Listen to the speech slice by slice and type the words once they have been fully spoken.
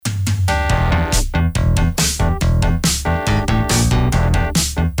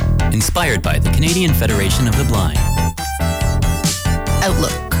Inspired by the Canadian Federation of the Blind.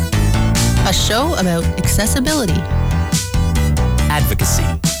 Outlook, a show about accessibility, Advocacy,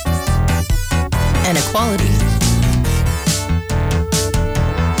 and equality.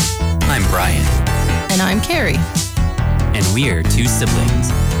 I'm Brian. And I'm Carrie. And we're two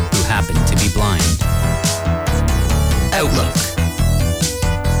siblings who happen to be blind. Outlook.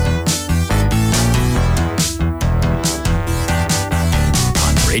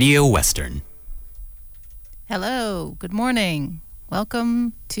 On Radio Western. Hello, good morning.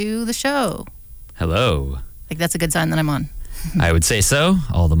 Welcome to the show. Hello. Like that's a good sign that I'm on. I would say so.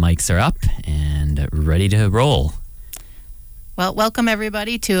 All the mics are up and ready to roll. Well, welcome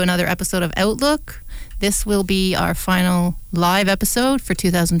everybody to another episode of Outlook. This will be our final live episode for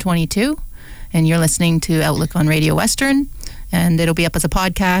 2022. And you're listening to Outlook on Radio Western. And it'll be up as a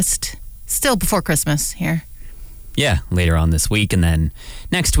podcast still before Christmas here. Yeah, later on this week. And then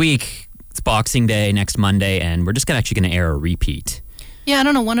next week, it's Boxing Day, next Monday. And we're just actually going to air a repeat. Yeah, I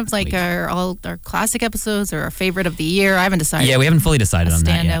don't know, one of like our classic episodes or our favorite of the year. I haven't decided. Yeah, we haven't fully decided on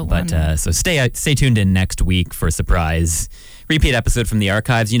that yet. But so stay tuned in next week for a surprise repeat episode from the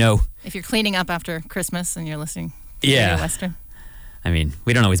archives. You know, if you're cleaning up after Christmas and you're listening to Radio Western. I mean,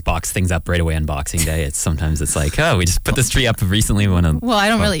 we don't always box things up right away on Boxing Day. Sometimes it's like, oh, we just put this tree up recently. Well, I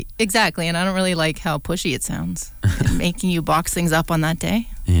don't really, exactly, and I don't really like how pushy it sounds. Making you box things up on that day.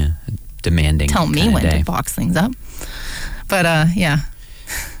 Yeah, demanding. Tell me when to box things up. But yeah.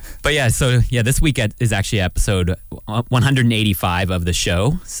 But yeah, so yeah, this week is actually episode 185 of the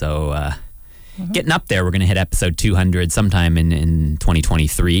show. So getting up there, we're going to hit episode 200 sometime in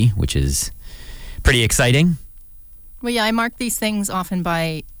 2023, which is pretty exciting. Well, yeah, I mark these things often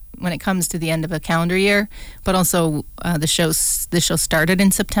by when it comes to the end of a calendar year, but also the show started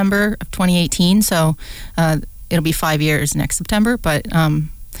in September of 2018, so it'll be 5 years next September. But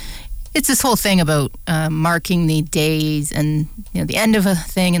it's this whole thing about marking the days and the end of a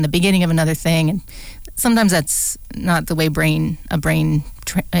thing and the beginning of another thing, and sometimes that's not the way a brain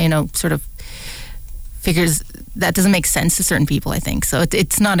sort of figures. That doesn't make sense to certain people, I think. So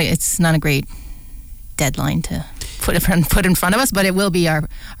it's not a great deadline to put in front of us, but it will be our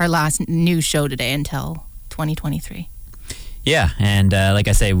last new show today until 2023. Yeah, and like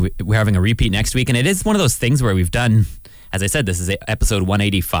I say, we're having a repeat next week, and it is one of those things where we've done, as I said, this is episode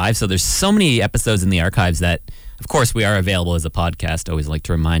 185, so there's so many episodes in the archives that, of course, we are available as a podcast. I always like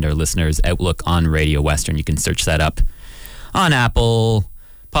to remind our listeners, Outlook on Radio Western. You can search that up on Apple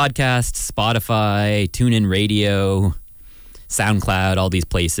Podcasts, Spotify, TuneIn Radio, SoundCloud, all these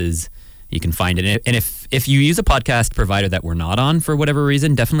places. You can find it. And if you use a podcast provider that we're not on for whatever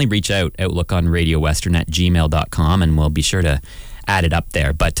reason, definitely reach out, outlookonradiowestern@gmail.com, and we'll be sure to add it up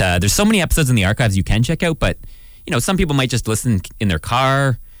there. But there's so many episodes in the archives you can check out, but some people might just listen in their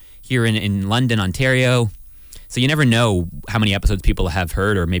car here in London, Ontario. So you never know how many episodes people have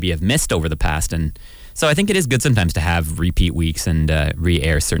heard or maybe have missed over the past. And so I think it is good sometimes to have repeat weeks and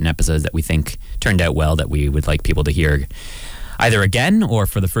re-air certain episodes that we think turned out well, that we would like people to hear either again or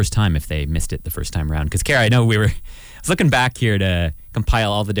for the first time if they missed it the first time around. Because, Kara, I know I was looking back here to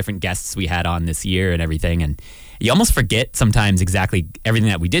compile all the different guests we had on this year and everything, and you almost forget sometimes exactly everything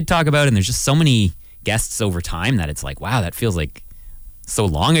that we did talk about, and there's just so many guests over time that it's like, wow, that feels like so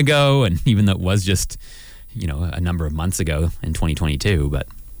long ago, and even though it was just, a number of months ago in 2022, but...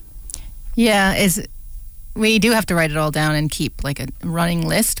 Yeah, we do have to write it all down and keep like a running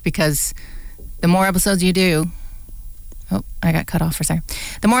list, because the more episodes you do... Oh, I got cut off for a second.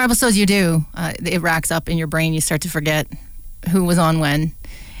 The more episodes you do, it racks up in your brain. You start to forget who was on when.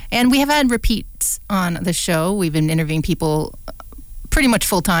 And we have had repeats on the show. We've been interviewing people pretty much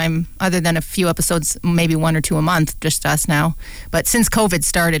full-time, other than a few episodes, maybe one or two a month, just us now. But since COVID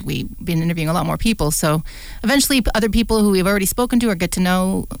started, we've been interviewing a lot more people. So eventually other people who we've already spoken to or get to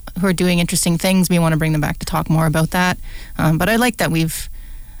know who are doing interesting things, we want to bring them back to talk more about that. But I like that we've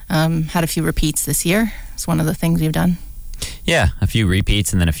had a few repeats this year. It's one of the things we've done. Yeah, a few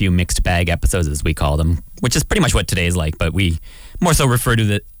repeats and then a few mixed bag episodes, as we call them, which is pretty much what today is like, but we more so refer to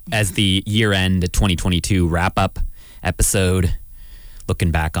it as the year-end 2022 wrap-up episode, looking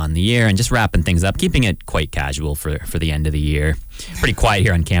back on the year and just wrapping things up, keeping it quite casual for the end of the year. Pretty quiet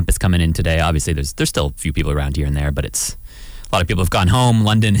here on campus coming in today. Obviously, there's still a few people around here and there, but a lot of people have gone home.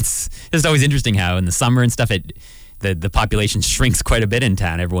 London, it's always interesting how in the summer and stuff, the population shrinks quite a bit in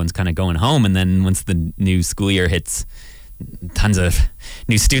town. Everyone's kind of going home, and then once the new school year hits, tons of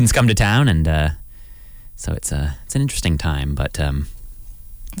new students come to town, and so it's an interesting time. But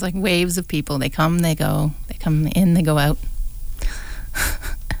it's like waves of people. They come, they go. They come in, they go out.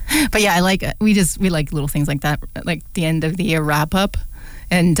 But yeah, we like little things like that, like the end of the year wrap up,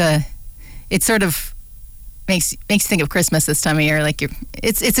 and it sort of makes you think of Christmas this time of year. Like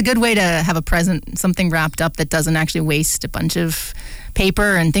it's a good way to have a present, something wrapped up that doesn't actually waste a bunch of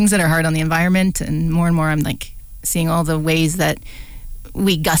paper and things that are hard on the environment. And more I'm like seeing all the ways that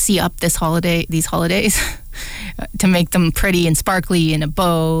we gussy up these holidays to make them pretty and sparkly in a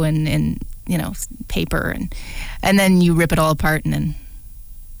bow and paper and then you rip it all apart and then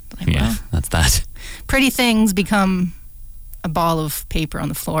well, that's that. Pretty things become a ball of paper on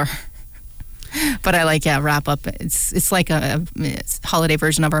the floor. But I like, wrap up. It's like a holiday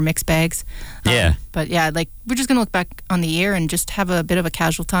version of our mix bags. Yeah. But yeah, like we're just going to look back on the year and just have a bit of a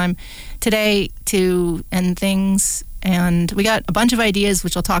casual time today to end things. And we got a bunch of ideas,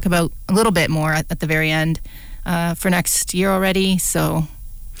 which I'll talk about a little bit more at the very end for next year already. So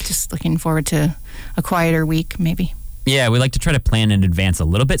just looking forward to a quieter week, maybe. Yeah, we like to try to plan in advance a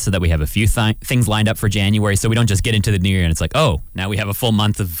little bit so that we have a few things lined up for January, so we don't just get into the new year and it's like, oh, now we have a full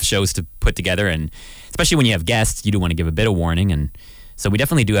month of shows to put together. And especially when you have guests, you do want to give a bit of warning. And so we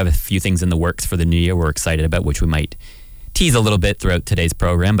definitely do have a few things in the works for the new year we're excited about, which we might tease a little bit throughout today's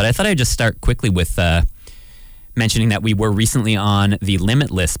program. But I thought I'd just start quickly with mentioning that we were recently on the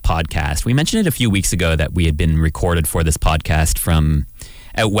Limitless podcast. We mentioned it a few weeks ago that we had been recorded for this podcast from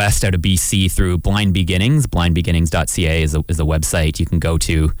out west, out of BC, through Blind Beginnings. Blindbeginnings.ca is a website you can go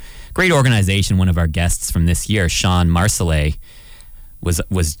to. Great organization. One of our guests from this year, Sean Marcellet,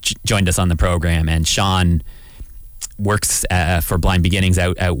 joined us on the program, and Sean works for Blind Beginnings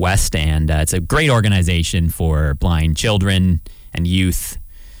out west, and it's a great organization for blind children and youth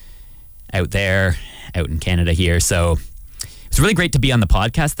out there, out in Canada here. So it's really great to be on the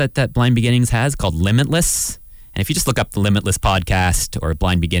podcast that Blind Beginnings has called Limitless. And if you just look up the Limitless podcast or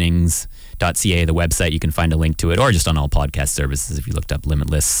blindbeginnings.ca, the website, you can find a link to it, or just on all podcast services. If you looked up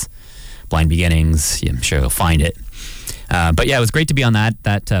Limitless Blind Beginnings, I'm sure you'll find it. But yeah, it was great to be on that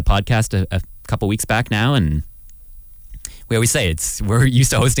podcast a couple weeks back now. And we always say we're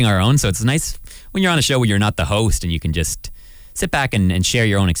used to hosting our own, so it's nice when you're on a show where you're not the host and you can just sit back and share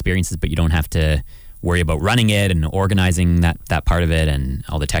your own experiences, but you don't have to worry about running it and organizing that part of it and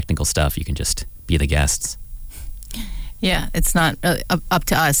all the technical stuff. You can just be the guests. Yeah, it's not up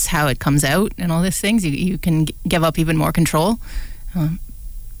to us how it comes out and all these things. You can give up even more control.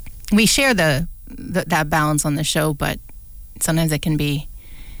 We share that balance on the show, but sometimes it can be,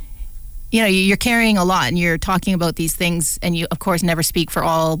 you're carrying a lot and you're talking about these things, and you, of course, never speak for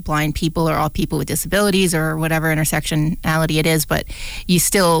all blind people or all people with disabilities or whatever intersectionality it is, but you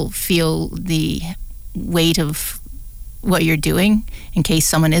still feel the weight of what you're doing in case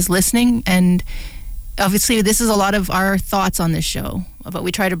someone is listening. And obviously, this is a lot of our thoughts on this show, but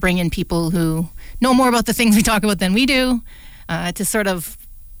we try to bring in people who know more about the things we talk about than we do to sort of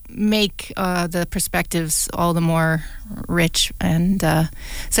make the perspectives all the more rich. And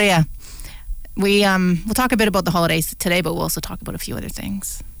so, yeah, we'll talk a bit about the holidays today, but we'll also talk about a few other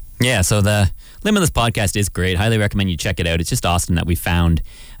things. Yeah, so the Limitless podcast is great. Highly recommend you check it out. It's just awesome that we found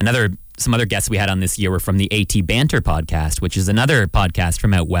some other guests we had on this year were from the AT Banter podcast, which is another podcast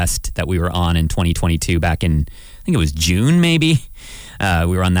from out west that we were on in 2022 back in, I think it was June maybe.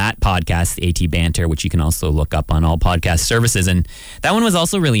 We were on that podcast, the AT Banter, which you can also look up on all podcast services. And that one was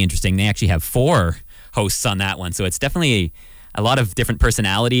also really interesting. They actually have 4 hosts on that one. So it's definitely a lot of different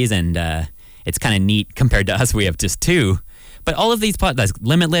personalities, and it's kind of neat compared to us. We have just 2. But all of these podcasts,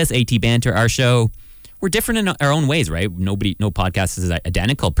 Limitless, AT Banter, our show, we're different in our own ways, right? No podcast is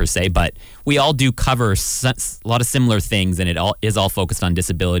identical per se, but we all do cover a lot of similar things, and it all is all focused on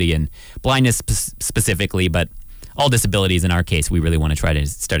disability and blindness specifically, but all disabilities in our case. We really want to try to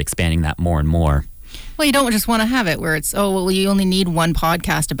start expanding that more and more. Well, you don't just want to have it where it's, you only need one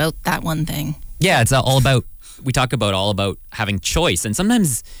podcast about that one thing. Yeah, it's all about, we talk about all about having choice. And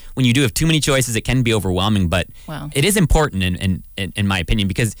sometimes when you do have too many choices, it can be overwhelming, but It is important in my opinion,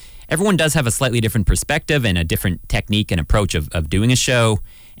 because everyone does have a slightly different perspective and a different technique and approach of doing a show.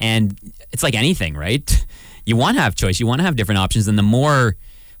 And it's like anything, right? You want to have choice. You want to have different options. And the more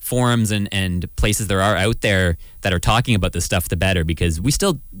forums and places there are out there that are talking about this stuff, the better, because we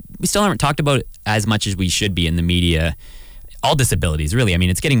still haven't talked about it as much as we should be in the media. All disabilities, really. I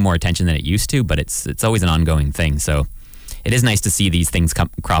mean, it's getting more attention than it used to, but it's always an ongoing thing. So it is nice to see these things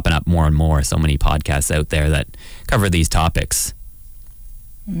cropping up more and more. So many podcasts out there that cover these topics.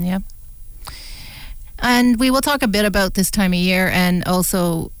 Yep. And we will talk a bit about this time of year and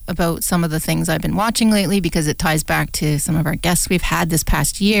also about some of the things I've been watching lately, because it ties back to some of our guests we've had this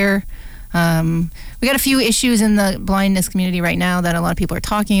past year. We got a few issues in the blindness community right now that a lot of people are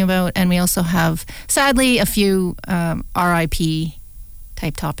talking about, and we also have, sadly, a few RIP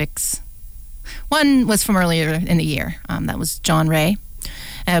type topics. One was from earlier in the year. That was John Ray.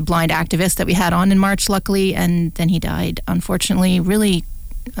 a blind activist that we had on in March, luckily, and then he died, unfortunately. Really,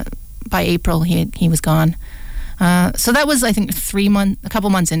 by April, he was gone. So that was, I think, a couple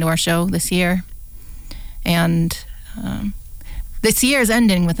months into our show this year. And this year is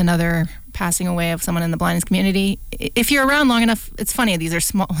ending with another passing away of someone in the blindness community. If you're around long enough, it's funny.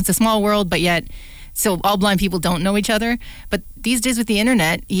 It's a small world, but yet, so all blind people don't know each other. But these days with the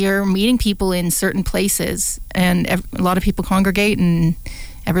internet, you're meeting people in certain places, and a lot of people congregate, and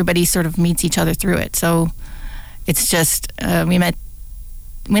everybody sort of meets each other through it. So it's just, we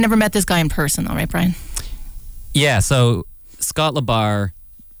never met this guy in person, though, right, Brian? Yeah, so Scott LaBarre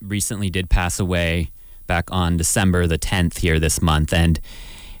recently did pass away back on December the 10th here this month, and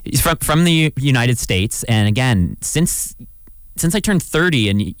he's from the United States. And again, since I turned 30,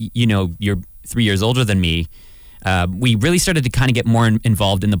 and you're 3 years older than me, we really started to kind of get more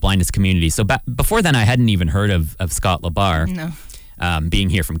involved in the blindness community. So before then, I hadn't even heard of Scott LaBarre. No. Being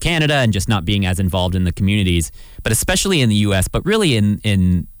here from Canada and just not being as involved in the communities, but especially in the U.S., but really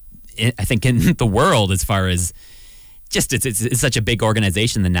in I think in the world, as far as just it's such a big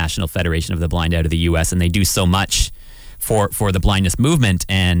organization, the National Federation of the Blind out of the U.S., and they do so much for the blindness movement.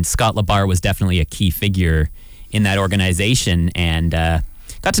 And Scott LaBarre was definitely a key figure in that organization, and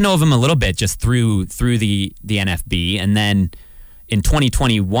got to know of him a little bit just through the NFB. And then in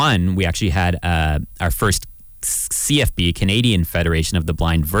 2021, we actually had our first CFB, Canadian Federation of the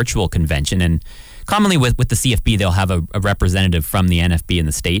Blind, virtual convention. And commonly with the CFB, they'll have a representative from the NFB in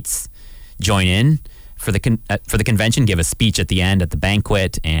the States join in for the convention, give a speech at the end at the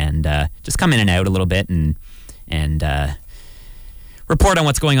banquet, and just come in and out a little bit and report on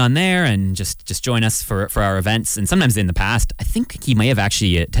what's going on there, and just join us for our events. And sometimes in the past, I think he may have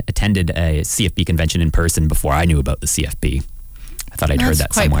actually attended a CFB convention in person before I knew about the CFB. I thought I'd heard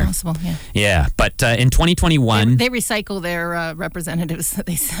that somewhere. That's quite possible, yeah. Yeah, but in 2021... They recycle their representatives that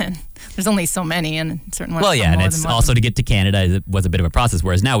they send. There's only so many, and certain ones... Well, yeah, and it's also to get to Canada it was a bit of a process,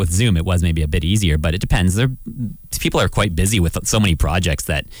 whereas now with Zoom it was maybe a bit easier, but it depends. People are quite busy with so many projects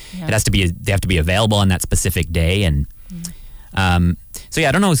that they have to be available on that specific day, and... So yeah,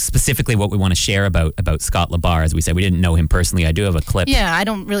 I don't know specifically what we want to share about Scott LaBarre. As we said, we didn't know him personally. I do have a clip. Yeah, I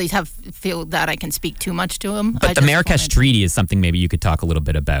don't really feel that I can speak too much to him. But the Marrakesh Treaty is something maybe you could talk a little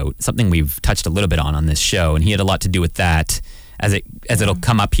bit about, something we've touched a little bit on this show, and he had a lot to do with that. As it'll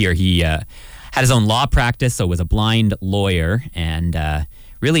come up here, he had his own law practice, so was a blind lawyer, and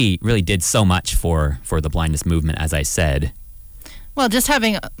really did so much for the blindness movement, as I said. Well, just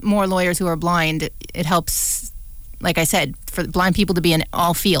having more lawyers who are blind, it helps, like I said, for blind people to be in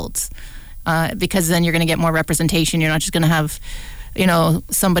all fields, because then you're going to get more representation. You're not just going to have,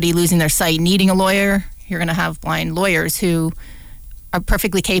 somebody losing their sight needing a lawyer. You're going to have blind lawyers who are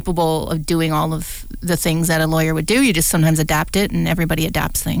perfectly capable of doing all of the things that a lawyer would do. You just sometimes adapt it, and everybody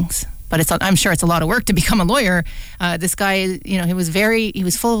adapts things. But I'm sure it's a lot of work to become a lawyer. This guy, he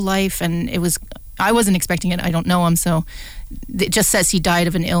was full of life, and I wasn't expecting it. I don't know him, so it just says he died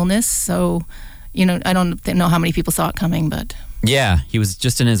of an illness. So, I don't know how many people saw it coming, but... Yeah, he was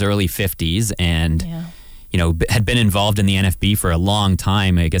just in his early 50s and, had been involved in the NFB for a long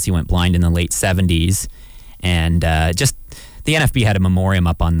time. I guess he went blind in the late 70s. And just the NFB had a memoriam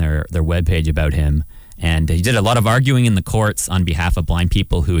up on their webpage about him. And he did a lot of arguing in the courts on behalf of blind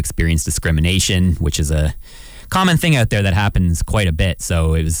people who experience discrimination, which is a common thing out there that happens quite a bit.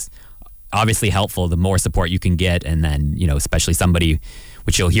 So it was obviously helpful the more support you can get. And then, especially somebody...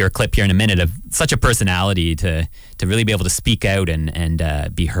 which you'll hear a clip here in a minute, of such a personality to really be able to speak out and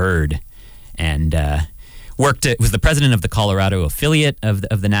be heard. And was the president of the Colorado affiliate of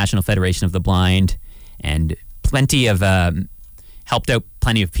the National Federation of the Blind, and helped out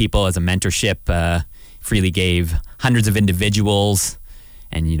plenty of people as a mentorship, freely gave hundreds of individuals,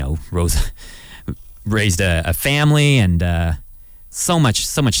 and, raised a family, and so much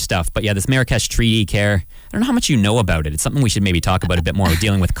stuff. But yeah, this Marrakesh Treaty, Care, I don't know how much you know about it. It's something we should maybe talk about a bit more. We're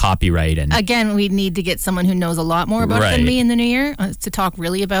dealing with copyright. And again, we need to get someone who knows a lot more about it than me in the new year to talk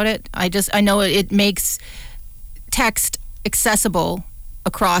really about it. I know it makes text accessible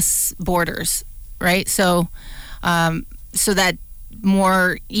across borders, right? So that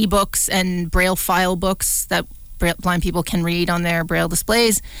more ebooks and Braille file books that blind people can read on their Braille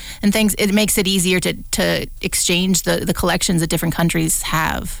displays and things, it makes it easier to exchange the collections that different countries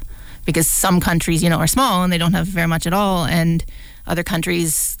have, because some countries, are small and they don't have very much at all, and other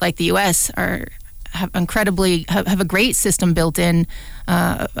countries like the US have a great system built in,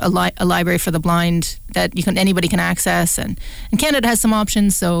 a library for the blind that anybody can access, and Canada has some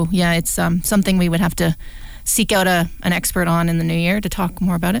options. So yeah, it's something we would have to seek out an expert on in the new year to talk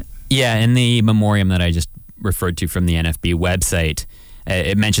more about it. Yeah, in the memoriam that I just referred to from the NFB website,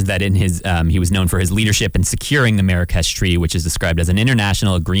 It mentions that in his he was known for his leadership in securing the Marrakesh Treaty, which is described as an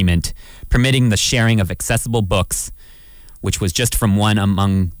international agreement permitting the sharing of accessible books, which was just from one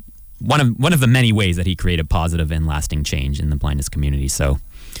of the many ways that he created positive and lasting change in the blindness community. So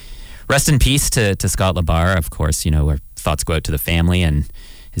rest in peace to Scott LaBarre. Of course, our thoughts go out to the family and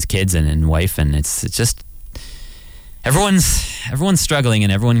his kids and wife, and it's just everyone's struggling,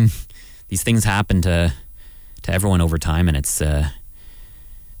 and these things happen to everyone over time, and it's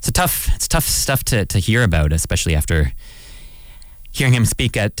tough stuff to hear about, especially after hearing him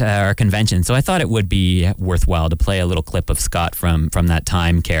speak at our convention. So I thought it would be worthwhile to play a little clip of Scott from that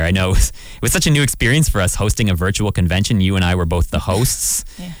time, Care. I know it was such a new experience for us hosting a virtual convention. You and I were both the hosts.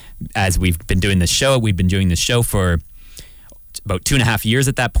 Yeah. As we've been doing this show. We've been doing this show for about 2.5 years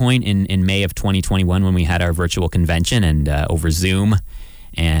at that point in May of 2021 when we had our virtual convention and over Zoom.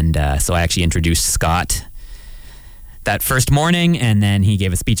 And so I actually introduced Scott that first morning, and then he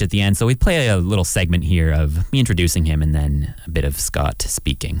gave a speech at the end. So we play a little segment here of me introducing him and then a bit of Scott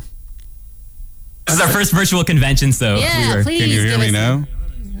speaking. This is our first virtual convention, so please. Can you hear me now?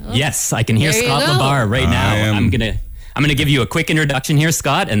 Yes, I can hear There you Scott go. LaBarre right now. I'm gonna give you a quick introduction here,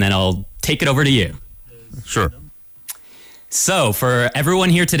 Scott, and then I'll take it over to you. Sure. So, for everyone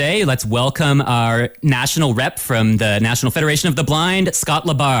here today, let's welcome our national rep from the National Federation of the Blind, Scott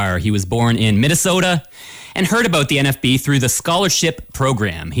LaBarre. He was born in Minnesota and heard about the NFB through the scholarship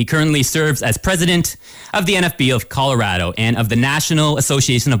program. He currently serves as president of the NFB of Colorado and of the National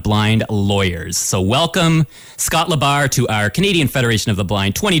Association of Blind Lawyers. So welcome, Scott LaBarre, to our Canadian Federation of the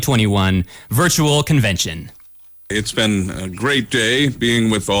Blind 2021 virtual convention. It's been a great day being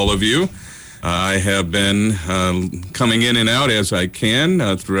with all of you. I have been coming in and out as I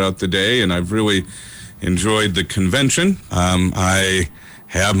can throughout the day, and I've really enjoyed the convention. I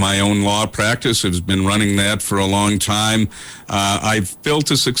have my own law practice. I've been running that for a long time. I've built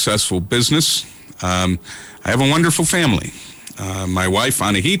a successful business. I have a wonderful family. My wife,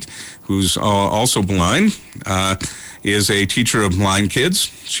 Anahit, who's also blind, is a teacher of blind kids.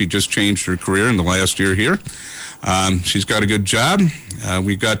 She just changed her career in the last year here. She's got a good job.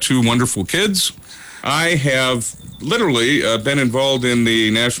 We've got 2 wonderful kids. I have literally been involved in the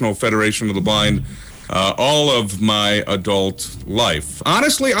National Federation of the Blind all of my adult life.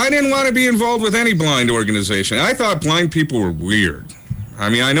 Honestly, I didn't want to be involved with any blind organization. I thought blind people were weird. I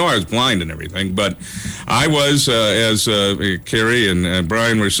mean, I know I was blind and everything, but I was, as Carrie and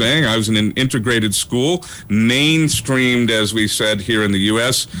Brian were saying, I was in an integrated school, mainstreamed, as we said here in the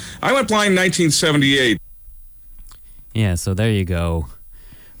U.S. I went blind in 1978. Yeah, so there you go.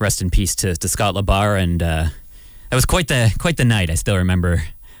 Rest in peace to Scott LaBarre, and that was quite the night. I still remember.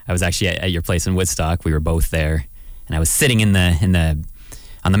 I was actually at your place in Woodstock. We were both there, and I was sitting on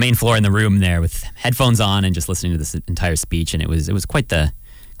the main floor in the room there with headphones on and just listening to this entire speech, and it was quite the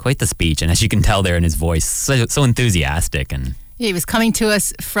speech. And as you can tell there in his voice, so enthusiastic, and He was coming to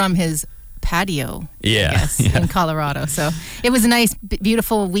us from his patio, Yeah, I guess, yeah. in Colorado. So it was a nice,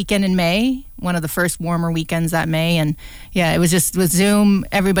 beautiful weekend in May, one of the first warmer weekends that May. And yeah, it was just with Zoom,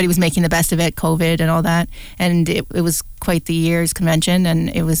 everybody was making the best of it, COVID and all that. And it was quite the year's convention,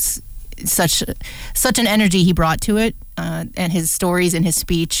 and it was such an energy he brought to it. And his stories and his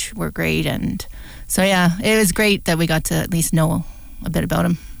speech were great. And so, yeah, it was great that we got to at least know a bit about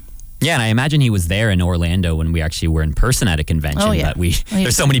him. yeah, and I imagine he was there in Orlando when we actually were in person at a convention. Oh, yeah. But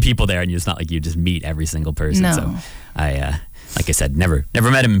there's so many people there, and it's not like you just meet every single person. No. So I, like I said, never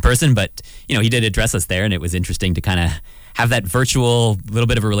met him in person, but he did address us there, and it was interesting to kind of have that virtual little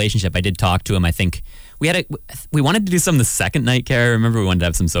bit of a relationship. I did talk to him. I think we wanted to do some the second night, Kara. I remember we wanted to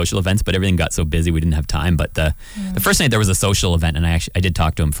have some social events, but everything got so busy we didn't have time. But the first night there was a social event, and I did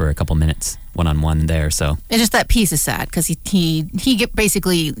talk to him for a couple minutes, one-on-one there. So It's just that piece is sad because he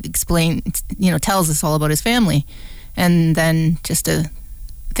basically explains, tells us all about his family. And then just to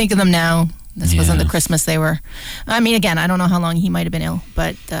think of them now, this wasn't the Christmas they were. I mean, again, I don't know how long he might have been ill,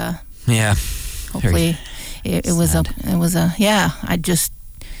 but yeah, hopefully it was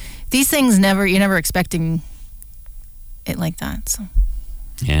these things you're never expecting it like that. So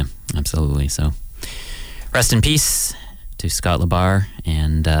yeah, absolutely. So rest in peace to Scott LaBarre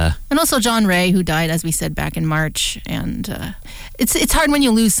and also John Ray, who died, as we said, back in March. And it's hard when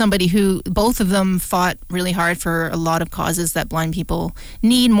you lose somebody who both of them fought really hard for a lot of causes that blind people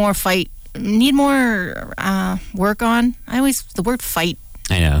need more work on. The word fight.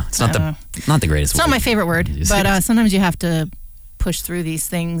 I know it's not the greatest. It's not my favorite word, but sometimes you have to push through these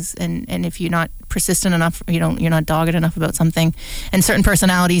things, and if you're not persistent enough, you're not dogged enough about something. And certain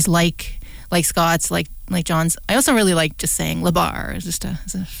personalities like Scott's, like John's. I also really like just saying LaBarre.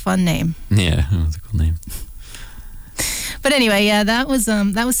 It's a fun name. Yeah, that was a cool name. But anyway, yeah, that was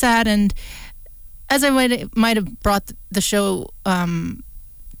sad. And as I might have brought the show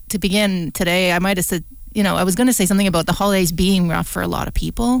to begin today, I might have said, I was going to say something about the holidays being rough for a lot of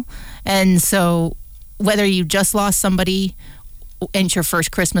people. And so whether you just lost somebody and it's your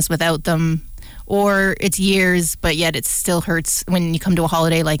first Christmas without them, or it's years, but yet it still hurts when you come to a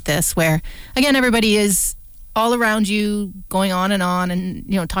holiday like this, where, again, everybody is all around you going on,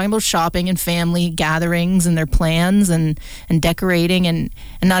 and talking about shopping and family gatherings and their plans and decorating, and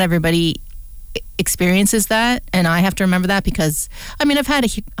not everybody experiences that. And I have to remember that because, I've had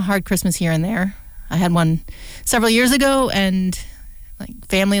a hard Christmas here and there. I had one several years ago, and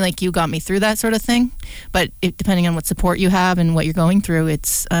family like you got me through that sort of thing. But depending on what support you have and what you're going through,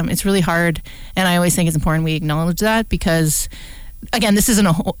 it's really hard. And I always think it's important we acknowledge that because, again, this isn't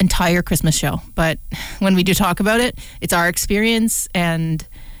a whole entire Christmas show, but when we do talk about it, it's our experience. And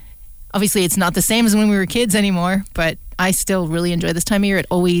obviously it's not the same as when we were kids anymore, but I still really enjoy this time of year. It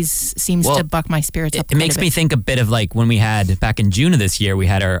always seems to buck my spirits up. It makes me think a bit of when we had, back in June of this year, we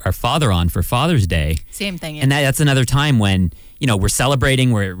had our father on for Father's Day. Same thing. Yeah. And that's another time when, we're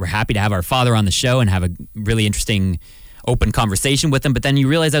celebrating, we're happy to have our father on the show and have a really interesting, open conversation with him. But then you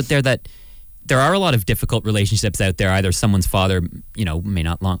realize out there that there are a lot of difficult relationships out there. Either someone's father,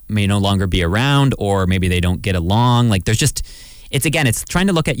 may no longer be around, or maybe they don't get along. There's just... It's trying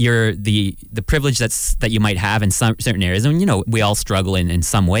to look at the privilege that you might have in some certain areas, and we all struggle in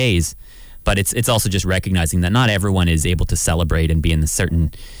some ways, but it's also just recognizing that not everyone is able to celebrate and be in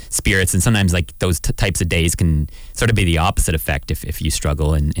certain spirits, and sometimes those types of days can sort of be the opposite effect if you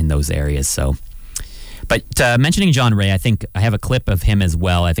struggle in those areas. So, but mentioning John Ray, I think I have a clip of him as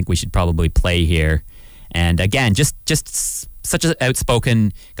well. I think we should probably play here, and again, just such an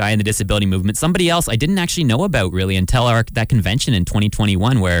outspoken guy in the disability movement. Somebody else I didn't actually know about really until that convention in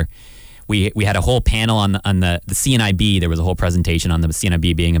 2021, where we had a whole panel on the CNIB. There was a whole presentation on the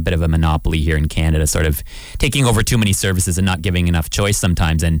CNIB being a bit of a monopoly here in Canada, sort of taking over too many services and not giving enough choice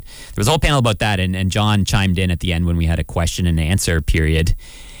sometimes. And there was a whole panel about that, and John chimed in at the end when we had a question and answer period.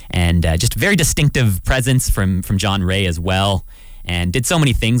 And just very distinctive presence from John Ray as well, and did so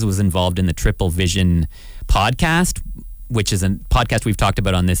many things, was involved in the Triple Vision podcast, which is a podcast we've talked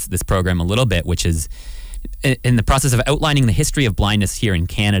about on this program a little bit, which is in the process of outlining the history of blindness here in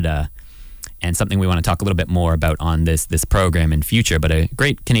Canada, and something we want to talk a little bit more about on this program in future. But a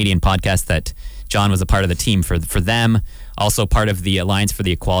great Canadian podcast that John was a part of the team for them, also part of the Alliance for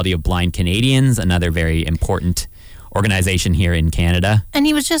the Equality of Blind Canadians, another very important organization here in Canada. And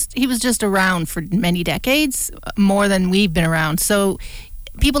he was just around for many decades, more than we've been around. So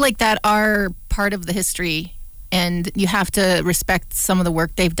people like that are part of the history, and you have to respect some of the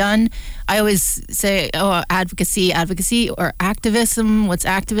work they've done. I always say, advocacy, or activism. What's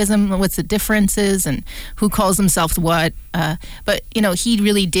activism? What's the differences? And who calls themselves what? But, he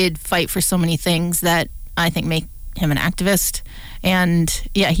really did fight for so many things that I think make him an activist. And,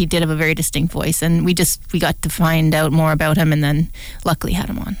 yeah, he did have a very distinct voice. And we got to find out more about him, and then luckily had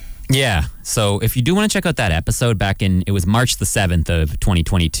him on. Yeah. So if you do want to check out that episode, it was March the 7th of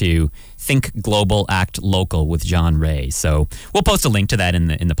 2022, Think Global, Act Local with John Ray. So we'll post a link to that in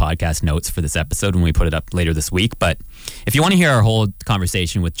the podcast notes for this episode when we put it up later this week. But if you want to hear our whole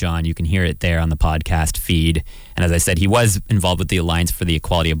conversation with John, you can hear it there on the podcast feed. And as I said, he was involved with the Alliance for the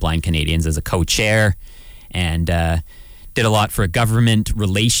Equality of Blind Canadians as a co-chair, and did a lot for government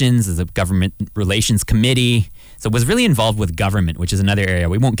relations as a government relations committee. So was really involved with government, which is another area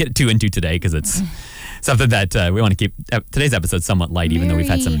we won't get too into today because it's something that we want to keep today's episode somewhat light, even though we've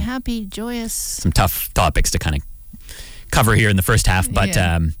had some happy, joyous, some tough topics to kind of cover here in the first half. But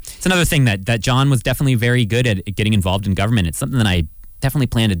it's another thing that John was definitely very good at getting involved in government. It's something that I definitely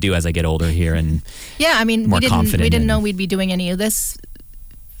plan to do as I get older here and we didn't know we'd be doing any of this,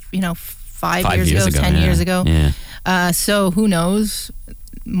 5 years ago, 10 years ago. Yeah. So who knows?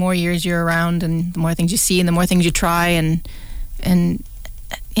 More years you're around, and the more things you see, and the more things you try and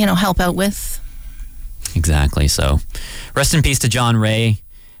help out with. Exactly. So, rest in peace to John Ray,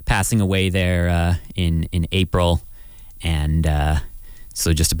 passing away there in April, and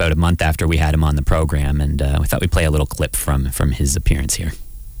so just about a month after we had him on the program, and we thought we'd play a little clip from his appearance here.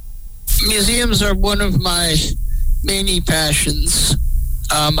 Museums are one of my many passions.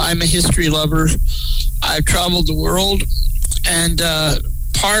 I'm a history lover. I've traveled the world, and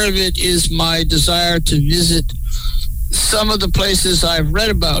part of it is my desire to visit some of the places I've read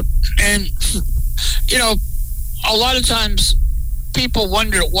about. And, a lot of times people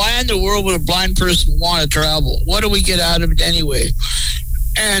wonder, why in the world would a blind person want to travel? What do we get out of it anyway?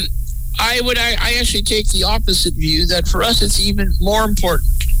 And I actually take the opposite view, that for us it's even more important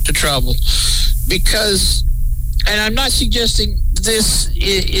to travel, because and I'm not suggesting this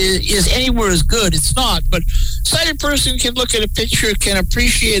is anywhere as good. It's not. But sighted person can look at a picture, can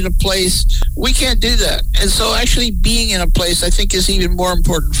appreciate a place. We can't do that. And so actually being in a place, I think, is even more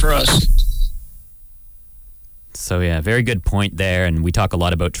important for us. So yeah, very good point there. And we talk a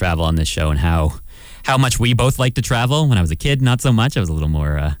lot about travel on this show and how much we both like to travel. When I was a kid, not so much. I was a little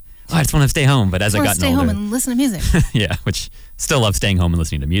more, I just want to stay home. But as I got older, stay home and listen to music. yeah, which still love staying home and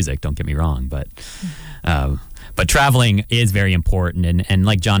listening to music. Don't get me wrong, but traveling is very important. And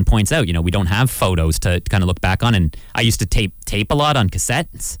like John points out, we don't have photos to kind of look back on. And I used to tape a lot on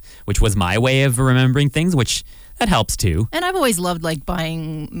cassettes, which was my way of remembering things, which that helps too. And I've always loved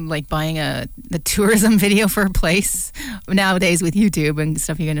buying the tourism video for a place. Nowadays with YouTube and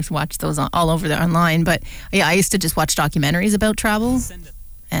stuff, you can just watch those all over there online. But yeah, I used to just watch documentaries about travel.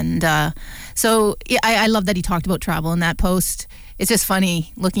 And so yeah, I love that he talked about travel in that post. It's just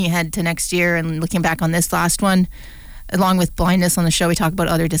funny looking ahead to next year and looking back on this last one. Along with blindness on the show, we talk about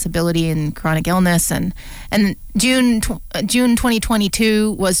other disability and chronic illness. And June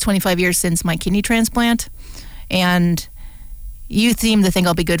 2022 was 25 years since my kidney transplant. And you seem to think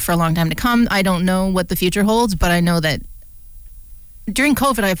I'll be good for a long time to come. I don't know what the future holds, but I know that during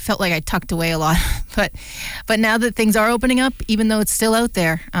COVID, I felt like I tucked away a lot. But now that things are opening up, even though it's still out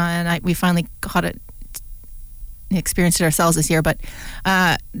there, and we finally caught it, experienced it ourselves this year, but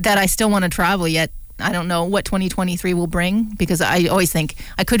that I still want to travel, yet I don't know what 2023 will bring, because I always think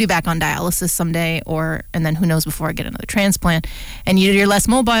I could be back on dialysis someday, and then who knows before I get another transplant. And you're less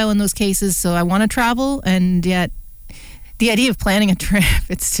mobile in those cases, so I want to travel, and yet the idea of planning a trip,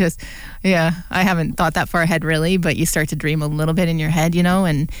 it's just, yeah, I haven't thought that far ahead really, but you start to dream a little bit in your head,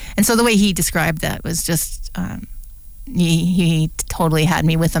 and so the way he described that was just, he totally had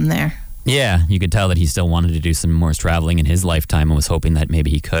me with him there. Yeah, you could tell that he still wanted to do some more traveling in his lifetime and was hoping that maybe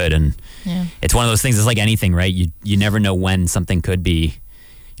he could. And It's one of those things, it's like anything, right? You never know when something could be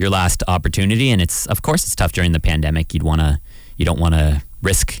your last opportunity. And of course it's tough during the pandemic. You don't want to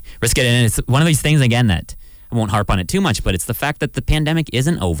risk it. And it's one of these things, again, that I won't harp on it too much, but it's the fact that the pandemic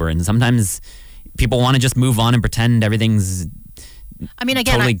isn't over. And sometimes people want to just move on and pretend everything's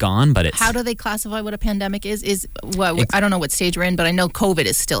totally gone, but it's... How do they classify what a pandemic is? I don't know what stage we're in, but I know COVID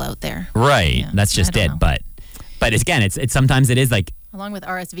is still out there. Right, yeah, that's just it. But again, it's sometimes it is like... Along with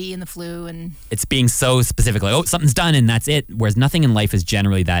RSV and the flu and... It's being so specific, like, something's done and that's it, whereas nothing in life is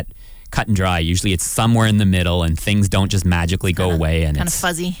generally that cut and dry. Usually it's somewhere in the middle and things don't just magically go away. And kind of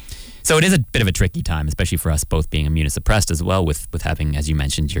fuzzy. So it is a bit of a tricky time, especially for us both being immunosuppressed as well with having, as you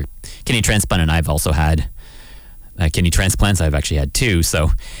mentioned, your kidney transplant, and I've also had... kidney transplants. I've actually had 2.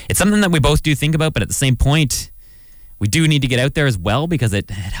 So it's something that we both do think about, but at the same point, we do need to get out there as well, because it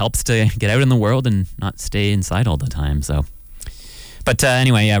helps to get out in the world and not stay inside all the time. So, but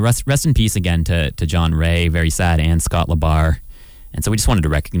anyway, rest in peace again to John Ray, very sad, and Scott LaBarre. And so we just wanted to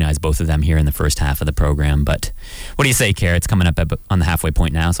recognize both of them here in the first half of the program. But what do you say, Kara? It's coming up on the halfway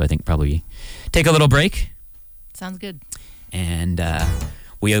point now, so I think probably take a little break. Sounds good. And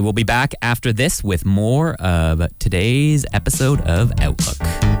we will be back after this with more of today's episode of Outlook.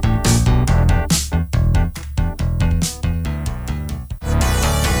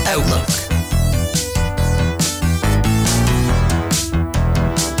 Outlook.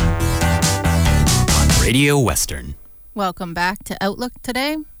 On Radio Western. Welcome back to Outlook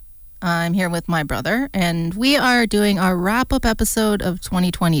today. I'm here with my brother, and we are doing our wrap-up episode of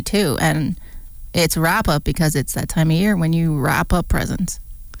 2022. And it's wrap-up because it's that time of year when you wrap up presents.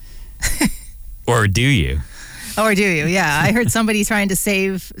 Or do you? Or do you? Yeah, I heard somebody trying to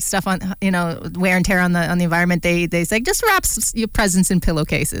save stuff on, wear and tear on the environment. They say just wrap your presents in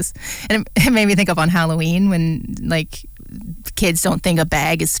pillowcases, and it made me think of on Halloween when kids don't think a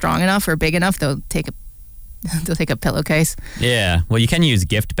bag is strong enough or big enough, they'll take a pillowcase. Yeah, well, you can use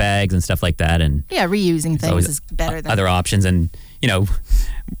gift bags and stuff like that, and reusing things is better than other options. And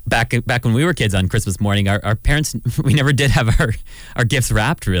back when we were kids on Christmas morning, our parents, we never did have our gifts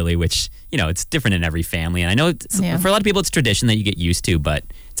wrapped really, which, it's different in every family. And I know for a lot of people it's tradition that you get used to, but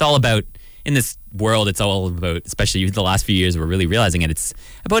it's all about, in this world, it's all about, especially the last few years, we're really realizing it's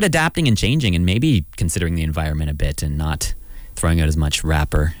about adapting and changing and maybe considering the environment a bit and not throwing out as much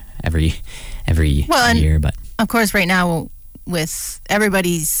wrapper every year. But of course, right now with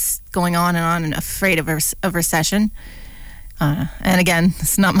everybody's going on and afraid of a recession, and again,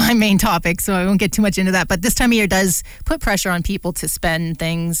 it's not my main topic, so I won't get too much into that. But this time of year does put pressure on people to spend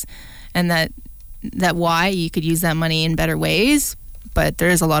things, and that why you could use that money in better ways. But there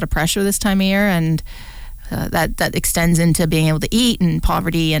is a lot of pressure this time of year, and that extends into being able to eat and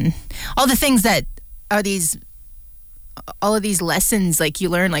poverty and all the things that are all of these lessons you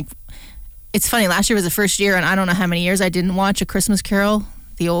learn, it's funny. Last year was the first year, and I don't know how many years I didn't watch A Christmas Carol,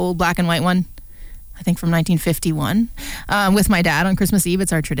 the old black and white one. I think from 1951, with my dad on Christmas Eve.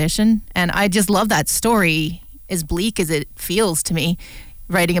 It's our tradition, and I just love that story. As bleak as it feels to me,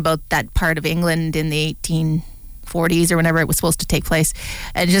 writing about that part of England in the 1840s or whenever it was supposed to take place,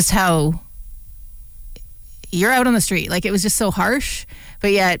 and just how you're out on the street. Like, it was just so harsh,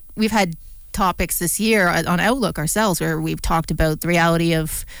 but yet we've had topics this year on Outlook ourselves where we've talked about the reality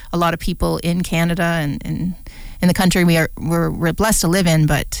of a lot of people in Canada and in the country we're blessed to live in,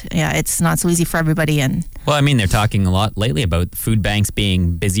 but yeah, it's not so easy for everybody. And well, I mean, they're talking a lot lately about food banks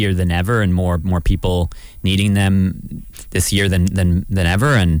being busier than ever and more people needing them this year than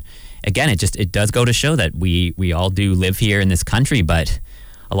ever. And again, it does go to show that we all do live here in this country, but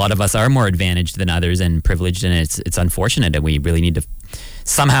a lot of us are more advantaged than others and privileged, and it's unfortunate, and we really need to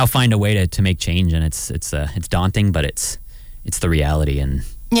somehow find a way to make change. And it's daunting, but it's the reality. And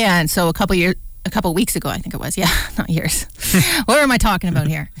yeah, and so a couple weeks ago, I think it was, not years. What am I talking about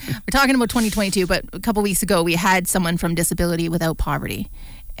here? We're talking about 2022, but a couple weeks ago, we had someone from Disability Without Poverty,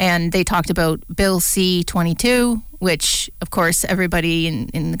 and they talked about Bill C-22, which, of course, everybody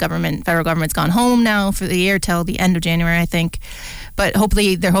in the government, federal government's gone home now for the year till the end of January, I think. But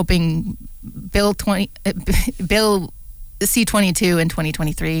hopefully, they're hoping Bill C-22 in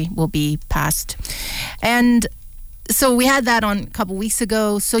 2023 will be passed. And so we had that on a couple weeks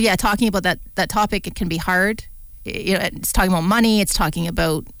ago. So yeah, talking about that topic, it can be hard. You know, it's talking about money. It's talking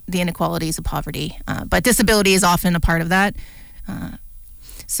about the inequalities of poverty. But disability is often a part of that.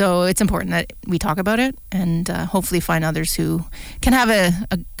 So it's important that we talk about it and hopefully find others who can have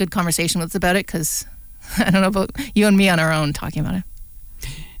a good conversation with us about it, because I don't know about you and me on our own talking about it.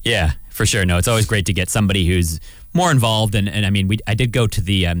 Yeah, for sure. No, it's always great to get somebody who's more involved. And I mean, I did go to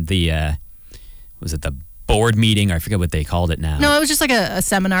the was it the board meeting, or I forget what they called it now. No, it was just like a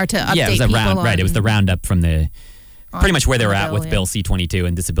seminar to update it was a people. Right, it was the roundup from pretty much where they were at with Bill C-22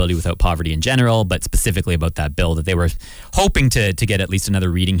 and Disability Without Poverty in general, but specifically about that bill that they were hoping to get at least another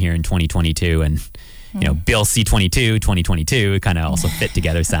reading here in 2022. And, you know, Bill C-22, 2022, it kind of also fit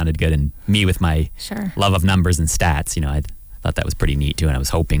together, sounded good. And me with my love of numbers and stats, you know, I thought that was pretty neat too, and I was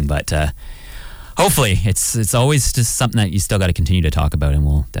hoping. But hopefully it's always just something that you still got to continue to talk about, and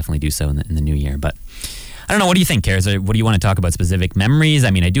we'll definitely do so in the new year. But I don't know. What do you think, Kara? What do you want to talk about? Specific memories?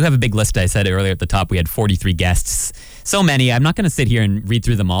 I mean, I do have a big list. I said earlier at the top, we had 43 guests. So many. I'm not going to sit here and read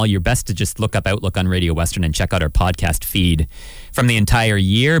through them all. You're best to just look up Outlook on Radio Western and check out our podcast feed from the entire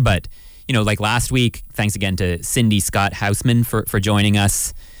year. But, you know, like last week, thanks again to Cindy Scott Hausman for joining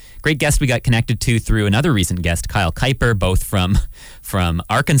us. Great guest we got connected to through another recent guest, Kyle Kuiper, both from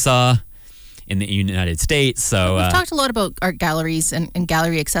Arkansas in the United States. So we've talked a lot about art galleries and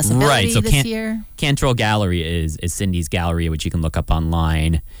gallery accessibility this year. Cantrell Gallery is Cindy's gallery, which you can look up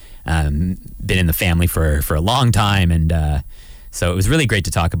online. Been in the family for a long time, and so it was really great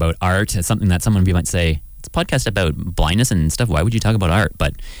to talk about art. It's something that someone might say, it's a podcast about blindness and stuff, why would you talk about art?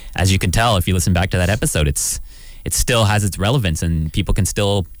 But as you can tell, if you listen back to that episode, it still has its relevance, and people can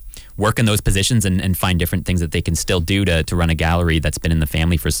still work in those positions and find different things that they can still do to run a gallery that's been in the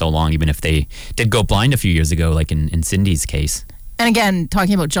family for so long, even if they did go blind a few years ago, like in Cindy's case. And again,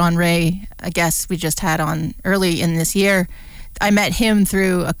 talking about John Ray, a guest we just had on early in this year, I met him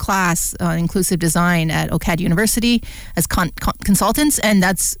through a class on inclusive design at OCAD University as consultants. And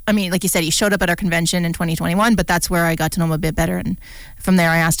that's, I mean, like you said, he showed up at our convention in 2021, but that's where I got to know him a bit better. And from there,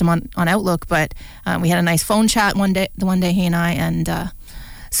 I asked him on Outlook, but we had a nice phone chat one day he and I. And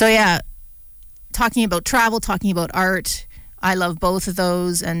so, yeah, talking about travel, talking about art, I love both of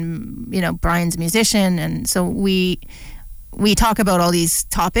those. And, you know, Brian's a musician. And so we talk about all these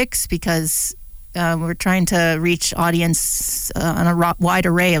topics because we're trying to reach audience on a wide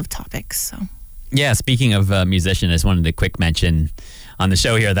array of topics. So. Yeah, speaking of musician, I just wanted to quick mention on the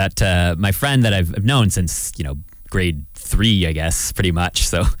show here that my friend that I've known since, you know, grade 3, I guess, pretty much.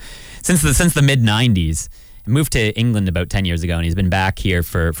 So since the mid-90s, moved to England about 10 years ago, and he's been back here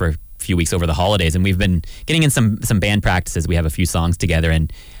for a few weeks over the holidays, and we've been getting in some band practices. We have a few songs together,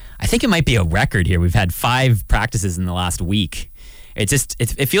 and I think it might be a record here. We've had 5 practices in the last week.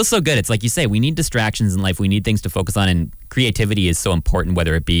 It feels so good. It's like you say, we need distractions in life. We need things to focus on, and creativity is so important,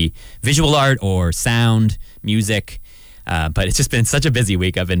 whether it be visual art or sound, music. But it's just been such a busy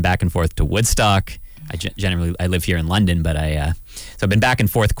week. I've been back and forth to Woodstock. I live here in London, but so I've been back and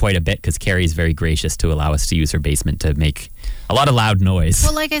forth quite a bit because Carrie's very gracious to allow us to use her basement to make a lot of loud noise.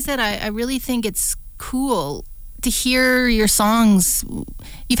 Well, like I said, I really think it's cool to hear your songs.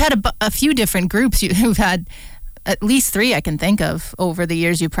 You've had a few different groups who've had at least 3 I can think of over the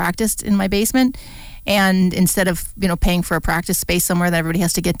years you practiced in my basement. and instead of paying for a practice space somewhere that everybody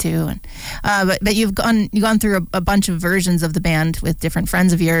has to get to, and but you've gone through a bunch of versions of the band with different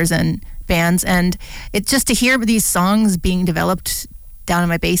friends of yours and bands, and it's just to hear these songs being developed down in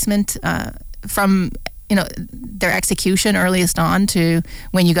my basement from their execution earliest on to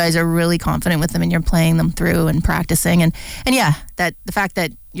when you guys are really confident with them and you're playing them through and practicing, and yeah, that the fact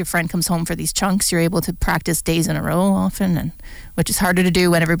that your friend comes home for these chunks, you're able to practice days in a row often, and which is harder to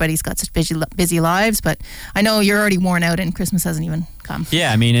do when everybody's got such busy lives. But I know you're already worn out and Christmas hasn't even come.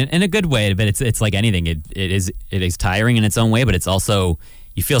 Yeah, I mean, in a good way, but it's like anything. It is tiring in its own way, but it's also,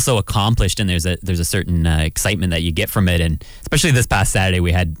 you feel so accomplished, and there's a certain excitement that you get from it. And especially this past Saturday,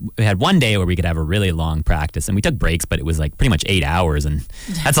 we had one day where we could have a really long practice, and we took breaks, but it was like pretty much 8 hours, and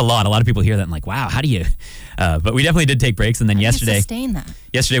that's a lot. A lot of people hear that and like, wow, how do you? But we definitely did take breaks, and then yesterday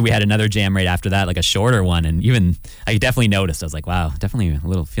we had another jam right after that, like a shorter one, and even I definitely noticed. I was like, wow, definitely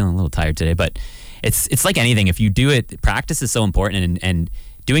feeling a little tired today. But it's like anything. If you do it, practice is so important, and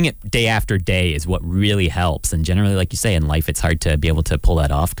doing it day after day is what really helps. And generally, like you say, in life, it's hard to be able to pull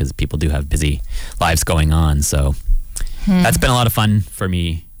that off because people do have busy lives going on. So that's been a lot of fun for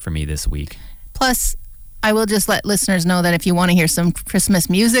me this week. Plus, I will just let listeners know that if you want to hear some Christmas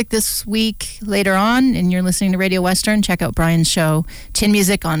music this week later on and you're listening to Radio Western, check out Brian's show, Chin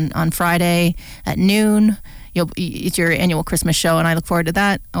Music, on Friday at noon. It's your annual Christmas show, and I look forward to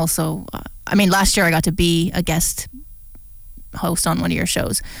that. Also, last year I got to be a guest host on one of your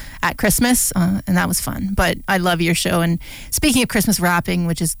shows at Christmas, and that was fun. But I love your show. And speaking of Christmas rapping,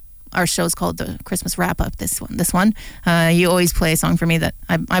 which is our show's called the Christmas Wrap Up. This one, you always play a song for me that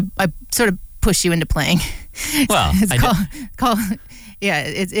I sort of push you into playing. Well,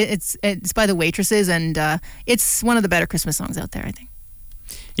 it's by the Waitresses, and it's one of the better Christmas songs out there, I think.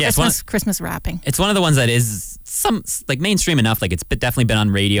 Yeah, Christmas rapping. It's one of the ones that is some like mainstream enough. Like it's definitely been on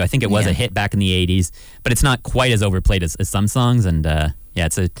radio. I think it was a hit back in the 80s, but it's not quite as overplayed as some songs. And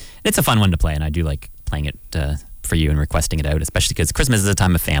it's a fun one to play, and I do like playing it for you and requesting it out, especially because Christmas is a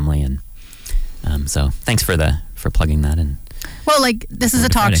time of family. And so thanks for plugging that in. Well, like this is a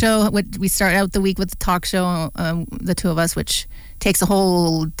talk show. We start out the week with the talk show, the two of us, which takes a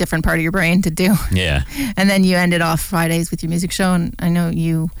whole different part of your brain to do. Yeah. And then you ended off Fridays with your music show, and I know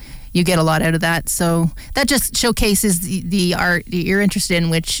you get a lot out of that. So that just showcases the art that you're interested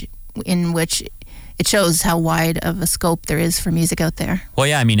in, which it shows how wide of a scope there is for music out there. Well,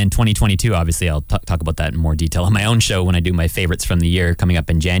 yeah, I mean, in 2022, obviously, I'll talk about that in more detail on my own show when I do my favorites from the year coming up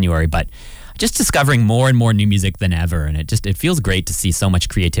in January. But just discovering more and more new music than ever, and it feels great to see so much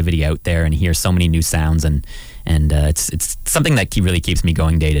creativity out there and hear so many new sounds, and it's something that really keeps me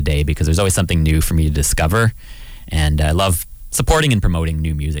going day to day because there's always something new for me to discover, and I love supporting and promoting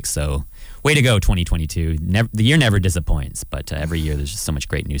new music. So way to go, 2022. The year never disappoints, but every year there's just so much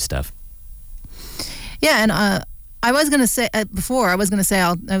great new stuff. Yeah, and I was going to say I was going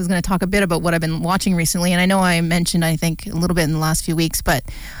to talk a bit about what I've been watching recently, and I know I mentioned, I think, a little bit in the last few weeks, but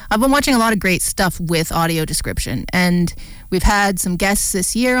I've been watching a lot of great stuff with audio description, and we've had some guests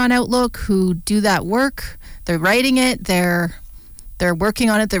this year on Outlook who do that work. They're writing it, they're working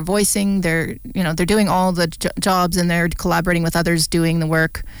on it, they're voicing, they're doing all the jobs, and they're collaborating with others doing the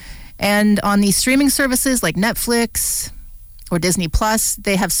work. And on these streaming services like Netflix or Disney Plus,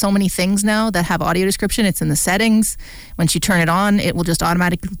 they have so many things now that have audio description. It's in the settings. Once you turn it on, it will just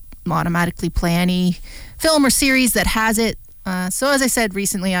automatically play any film or series that has it. So as I said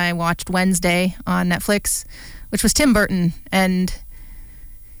recently, I watched Wednesday on Netflix, which was Tim Burton, and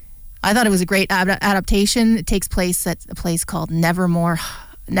I thought it was a great adaptation. It takes place at a place called Nevermore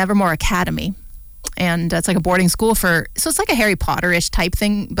Academy. And it's like a boarding school so it's like a Harry Potter-ish type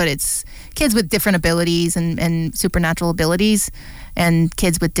thing, but it's kids with different abilities and supernatural abilities, and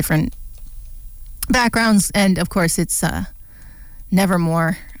kids with different backgrounds. And of course, it's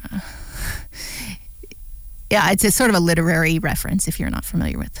Nevermore. Yeah, it's sort of a literary reference if you're not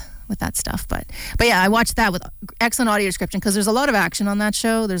familiar with that stuff. But yeah, I watched that with excellent audio description because there's a lot of action on that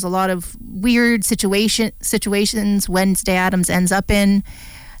show. There's a lot of weird situations Wednesday Addams ends up in,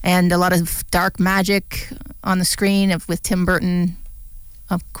 and a lot of dark magic on the screen with Tim Burton,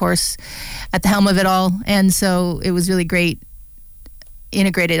 of course, at the helm of it all. And so it was really great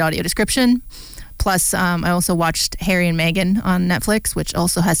integrated audio description. Plus, I also watched Harry and Meghan on Netflix, which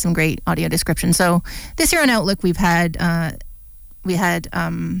also has some great audio description. So this year on Outlook, we had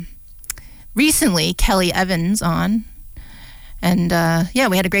recently Kelly Evans on. And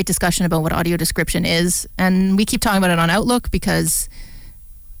we had a great discussion about what audio description is. And we keep talking about it on Outlook because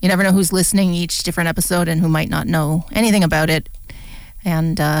you never know who's listening each different episode and who might not know anything about it.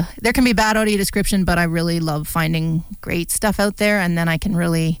 And there can be bad audio description, but I really love finding great stuff out there. And then I can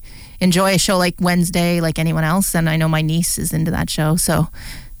really enjoy a show like Wednesday like anyone else. And I know my niece is into that show, so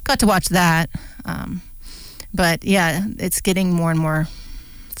got to watch that. But yeah, it's getting more and more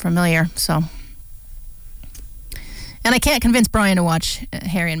familiar. So, and I can't convince Brian to watch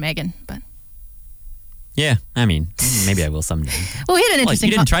Harry and Meghan, but Yeah, I mean, maybe I will someday. well, we had an interesting.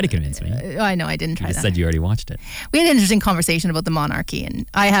 You didn't try to convince me. I know I didn't try You just that. said you already watched it. We had an interesting conversation about the monarchy, and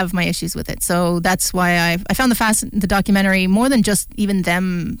I have my issues with it. So that's why I found the documentary more than just even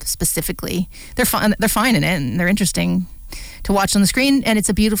them specifically. They're fun. They're fine in it, and they're interesting to watch on the screen. And it's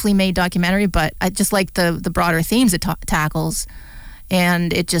a beautifully made documentary. But I just like the broader themes it tackles,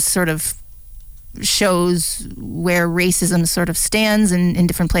 and it just sort of shows where racism sort of stands in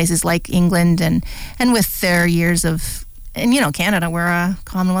different places like England and with their years of. And, Canada, we're a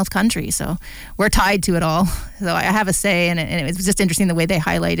Commonwealth country, so we're tied to it all. So I have a say, and it was just interesting the way they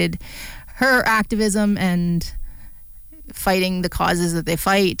highlighted her activism and fighting the causes that they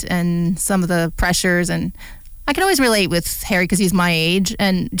fight and some of the pressures. And I can always relate with Harry because he's my age,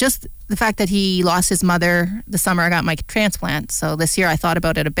 and just the fact that he lost his mother the summer I got my transplant. So this year I thought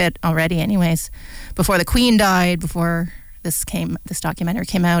about it a bit already anyways, before the Queen died, before this documentary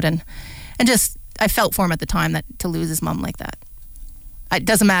came out, and just I felt for him at the time that to lose his mom like that. It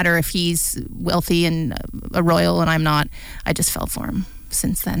doesn't matter if he's wealthy and a royal and I'm not. I just felt for him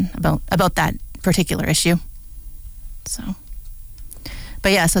since then about that particular issue. So,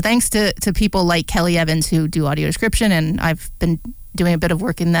 but yeah, so thanks to people like Kelly Evans who do audio description, and I've been doing a bit of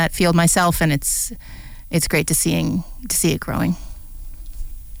work in that field myself, and it's great to see it growing.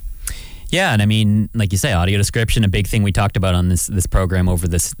 Yeah, and I mean, like you say, audio description, a big thing we talked about on this program over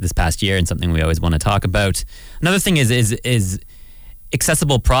this past year, and something we always want to talk about. Another thing is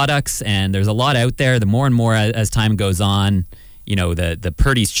accessible products, and there's a lot out there. The more and more as time goes on, the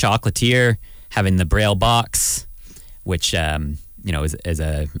Purdy's Chocolatier having the Braille box, which is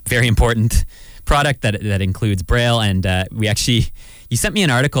a very important product that includes Braille. And you sent me an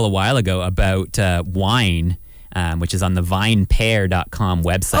article a while ago about wine, which is on the vinepair.com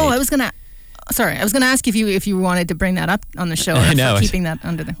website. Oh, I was gonna ask if you wanted to bring that up on the show. I know. Keeping that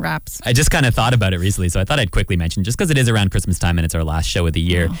under the wraps. I just kind of thought about it recently, so I thought I'd quickly mention, just because it is around Christmas time and it's our last show of the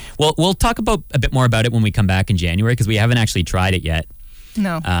year. Oh. We'll talk about a bit more about it when we come back in January, because we haven't actually tried it yet.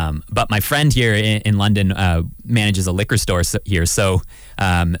 No. But my friend here in London manages a liquor store here, so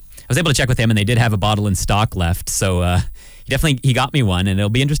I was able to check with him, and they did have a bottle in stock left. So he got me one, and it'll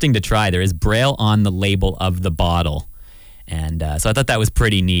be interesting to try. There is Braille on the label of the bottle. And so I thought that was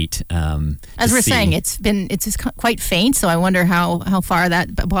pretty neat. As we're saying, it's quite faint, so I wonder how far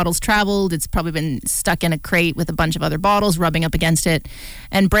that bottle's traveled. It's probably been stuck in a crate with a bunch of other bottles rubbing up against it.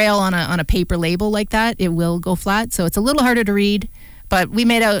 And Braille on a paper label like that, it will go flat, so it's a little harder to read. But we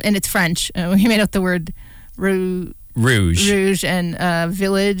made out, and it's French, we made out the word rouge and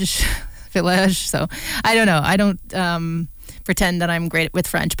village. So I don't know. I don't pretend that I'm great with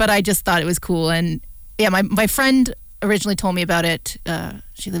French, but I just thought it was cool. And yeah, my friend originally told me about it.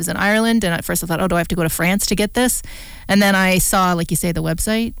 She lives in Ireland, and at first I thought, do I have to go to France to get this? And then I saw, like you say, the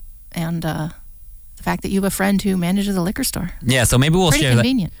website, and the fact that you have a friend who manages a liquor store. Yeah, so maybe we'll Pretty share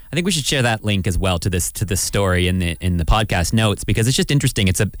convenient. that. I think we should share that link as well to this story in the podcast notes, because it's just interesting.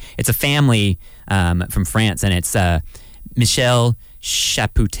 It's a family from France, and it's Michel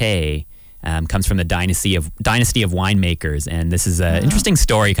Chapoutet. Comes from the dynasty of winemakers, and this is an interesting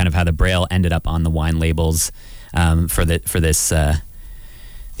story, kind of how the Braille ended up on the wine labels for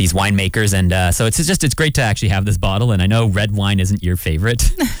these winemakers. And so it's great to actually have this bottle. And I know red wine isn't your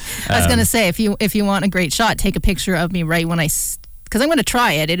favorite. I was going to say, if you want a great shot, take a picture of me right when because I'm going to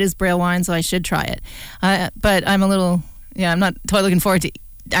try it. It is Braille wine, so I should try it. But I'm I'm not totally looking forward to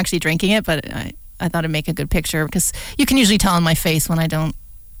actually drinking it, but I thought it'd make a good picture, because you can usually tell in my face when I kind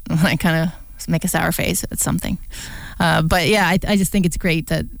of make a sour face at something. But yeah, I just think it's great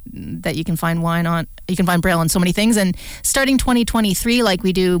that you can find Braille on so many things. And starting 2023, like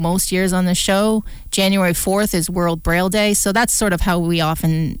we do most years on the show, January 4th is World Braille Day. So that's sort of how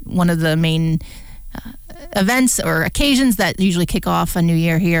one of the main events or occasions that usually kick off a new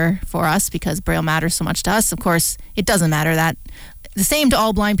year here for us, because Braille matters so much to us. Of course, it doesn't matter that. The same to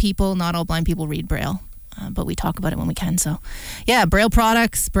all blind people. Not all blind people read Braille. But we talk about it when we can. So, yeah, Braille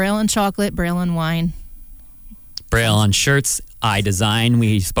products, Braille on chocolate, Braille on wine. Braille on shirts, iDesign.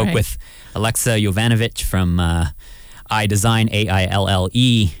 We spoke with Alexa Jovanovic from iDesign,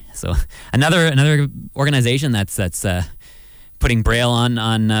 AILLE. So another organization that's putting Braille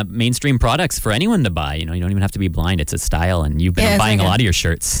on mainstream products for anyone to buy. You don't even have to be blind. It's a style, and you've been buying a lot of your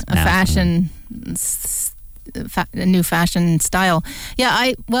shirts. A fashion a new fashion style.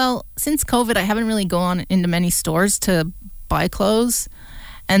 Yeah, since COVID, I haven't really gone into many stores to buy clothes.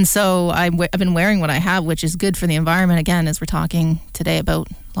 And so I've been wearing what I have, which is good for the environment, again, as we're talking today about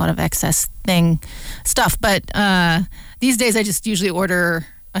a lot of excess stuff. But these days, I just usually order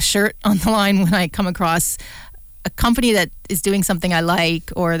a shirt on the line when I come across a company that is doing something I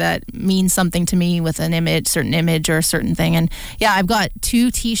like or that means something to me with an certain image or a certain thing. And yeah, I've got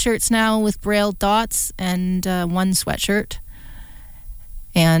 2 T-shirts now with Braille dots and 1 sweatshirt.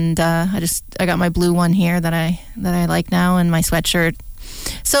 And I got my blue one here that I like now, and my sweatshirt.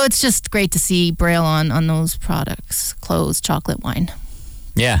 So it's just great to see Braille on those products: clothes, chocolate, wine.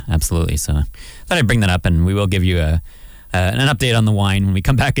 Yeah, absolutely. So I thought I'd bring that up, and we will give you an update on the wine when we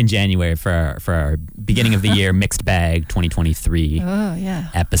come back in January for our beginning of the year mixed bag 2023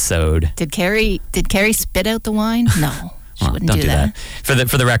 episode. Did Carrie spit out the wine? No, she wouldn't don't do that. For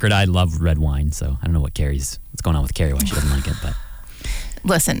the record, I love red wine, so I don't know what's going on with Carrie, why she doesn't like it, but.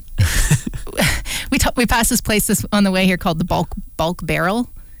 Listen, we passed this place on the way here called the Bulk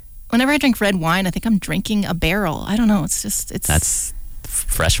Barrel. Whenever I drink red wine, I think I'm drinking a barrel. I don't know. That's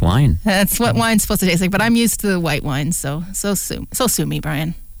fresh wine. That's what wine's supposed to taste like. But I'm used to the white wine, so sue me,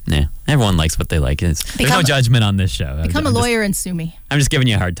 Brian. Yeah, everyone likes what they like. There's no judgment on this show. Become a lawyer and sue me. I'm just giving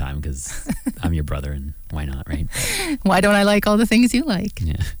you a hard time because I'm your brother, and why not, right? Why don't I like all the things you like?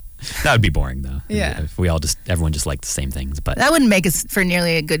 Yeah. That would be boring, though. Yeah. If everyone just liked the same things. But that wouldn't make us for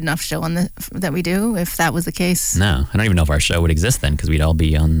nearly a good enough show that we do, if that was the case. No, I don't even know if our show would exist then, because we'd all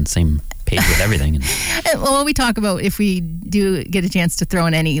be on the same page with everything. Well, we talk about, if we do get a chance to throw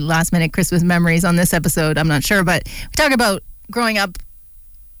in any last-minute Christmas memories on this episode, I'm not sure, but we talk about growing up.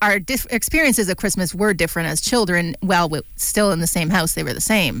 Our experiences of Christmas were different as children. While we're still in the same house, they were the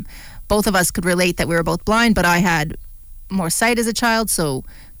same. Both of us could relate that we were both blind, but I had more sight as a child, so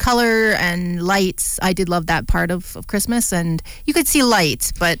color and lights, I did love that part of Christmas, and you could see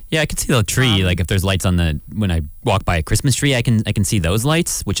lights, but yeah, I could see the tree, like if there's lights when I walk by a Christmas tree, I can see those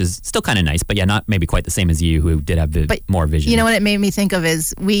lights, which is still kind of nice, but yeah, not maybe quite the same as you, who did have more vision. You know what it made me think of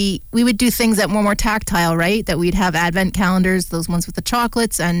is we would do things that were more tactile, right? That we'd have advent calendars, those ones with the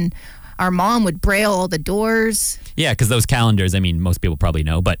chocolates, and our mom would braille all the doors. Yeah, because those calendars, I mean, most people probably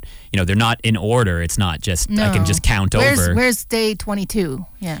know, but, they're not in order. It's not just, I can just count over. Where's day 22?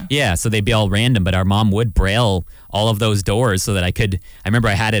 Yeah. Yeah, so they'd be all random, but our mom would braille all of those doors so that I remember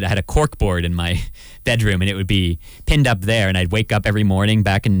I had a cork board in my bedroom, and it would be pinned up there, and I'd wake up every morning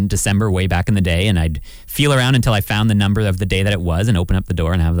back in December, way back in the day, and I'd feel around until I found the number of the day that it was and open up the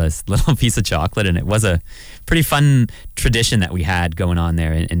door and have this little piece of chocolate, and it was a pretty fun tradition that we had going on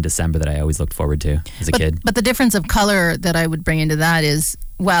there in December that I always looked forward to as a kid. But the difference of color that I would bring into that is,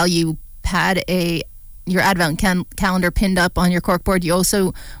 while you had your advent calendar pinned up on your corkboard, you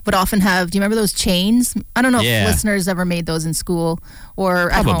also would often have, do you remember those chains? I don't know if listeners ever made those in school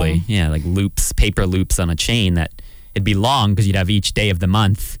or at probably home. Yeah, like paper loops on a chain that it'd be long because you'd have each day of the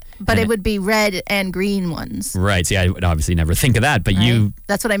month, but it would be red and green ones. Right. So I would obviously never think of that, but right?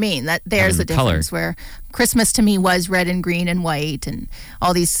 That's what I mean. There's a difference color. Where Christmas to me was red and green and white and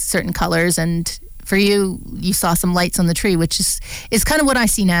all these certain colors, and for you saw some lights on the tree, which is kind of what I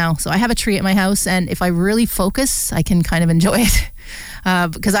see now. So I have a tree at my house, and if I really focus, I can kind of enjoy it.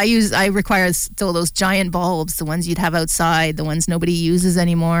 Because I require still those giant bulbs, the ones you'd have outside, the ones nobody uses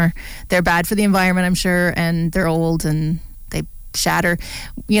anymore. They're bad for the environment, I'm sure, and they're old and they shatter.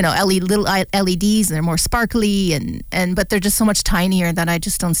 Little LEDs, and they're more sparkly, but they're just so much tinier that I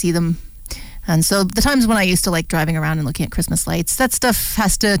just don't see them. And so the times when I used to like driving around and looking at Christmas lights, that stuff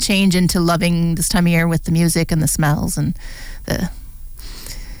has to change into loving this time of year with the music and the smells and the...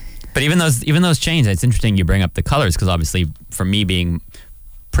 But even those change, it's interesting you bring up the colors, because obviously for me being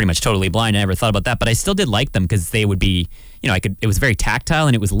pretty much totally blind, I never thought about that, but I still did like them because they would be, it was very tactile,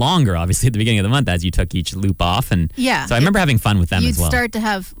 and it was longer obviously at the beginning of the month as you took each loop off, and so I remember having fun with them as well. You'd start to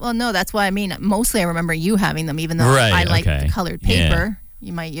have, that's why I mean, mostly I remember you having them, even though I liked the colored paper. Yeah.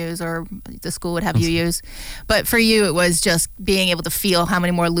 You might use, or the school would have you use. But for you, it was just being able to feel how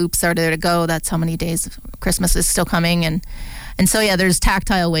many more loops are there to go. That's how many days Christmas is still coming. And so, yeah, there's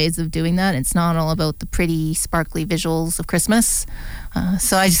tactile ways of doing that. It's not all about the pretty, sparkly visuals of Christmas.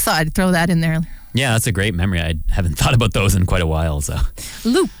 So I just thought I'd throw that in there. Yeah, that's a great memory. I haven't thought about those in quite a while. So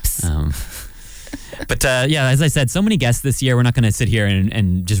loops. But as I said, so many guests this year. We're not going to sit here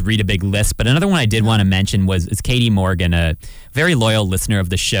and just read a big list. But another one I did want to mention is Katie Morgan, a very loyal listener of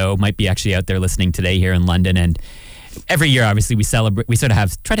the show. Might be actually out there listening today here in London. And every year, obviously, we celebrate. We sort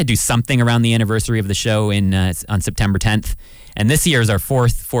of try to do something around the anniversary of the show on September 10th. And this year is our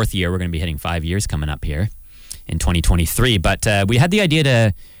fourth year. We're going to be hitting 5 years coming up here. in 2023. But we had the idea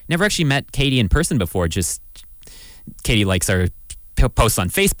to never actually met Katie in person before. Just Katie likes our posts on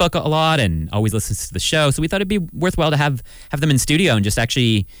Facebook a lot and always listens to the show. So we thought it'd be worthwhile to have them in studio and just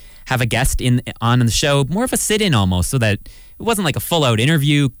actually have a guest on the show, more of a sit-in almost, so that it wasn't like a full-out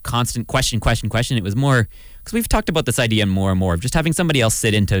interview, constant question. It was more, because we've talked about this idea more and more of just having somebody else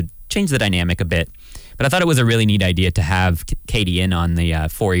sit in to change the dynamic a bit. But I thought it was a really neat idea to have Katie in on the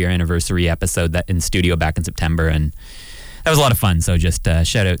 4-year anniversary episode that in studio back in September, and that was a lot of fun. So just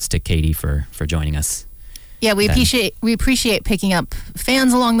shout outs to Katie for joining us. Yeah, we appreciate picking up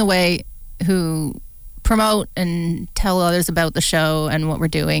fans along the way who promote and tell others about the show and what we're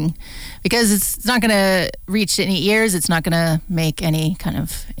doing, because it's not going to reach any ears. It's not going to make any kind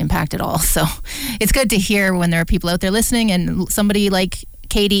of impact at all. So it's good to hear when there are people out there listening, and somebody like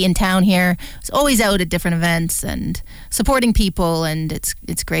Katie in town here is always out at different events and supporting people, and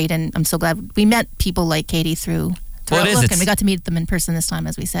it's great. And I'm so glad we met people like Katie through Outlook, and we got to meet them in person this time,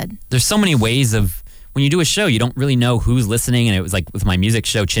 as we said. There's so many ways of, when you do a show, you don't really know who's listening. And it was like with my music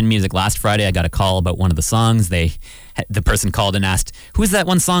show, Chin Music, last Friday, I got a call about one of the songs. The person called and asked, who's that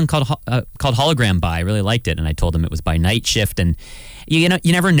one song called Hologram by? I really liked it. And I told them it was by Night Shift. And you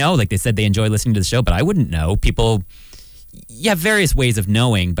never know. Like they said, they enjoy listening to the show, but I wouldn't know. People, you have various ways of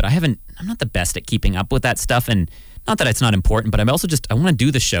knowing, but I'm not the best at keeping up with that stuff. And not that it's not important, but I'm also I want to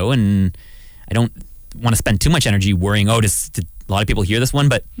do the show, and I don't want to spend too much energy worrying, did a lot of people hear this one?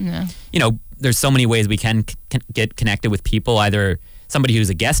 But, there's so many ways we can get connected with people. Either somebody who's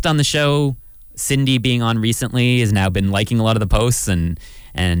a guest on the show, Cindy being on recently has now been liking a lot of the posts and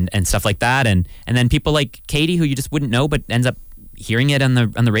stuff like that. And then people like Katie, who you just wouldn't know, but ends up hearing it on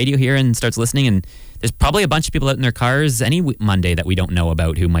the radio here and starts listening. And there's probably a bunch of people out in their cars any Monday that we don't know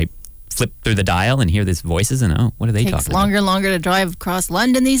about who might flip through the dial and hear these voices and, what are they talking about? It takes longer and longer to drive across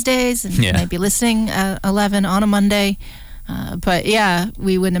London these days, and you might be listening at 11 on a Monday. But yeah,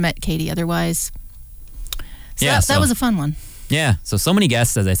 we wouldn't have met Katie otherwise. So that was a fun one. Yeah, so many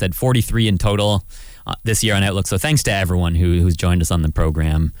guests, as I said, 43 in total this year on Outlook. So thanks to everyone who's joined us on the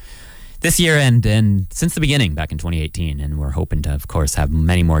program this year and since the beginning back in 2018. And we're hoping to, of course, have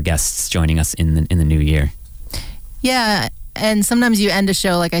many more guests joining us in the new year. Yeah, and sometimes you end a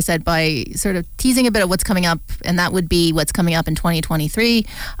show, like I said, by sort of teasing a bit of what's coming up, and that would be what's coming up in 2023.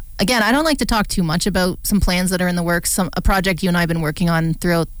 Again, I don't like to talk too much about some plans that are in the works, a project you and I have been working on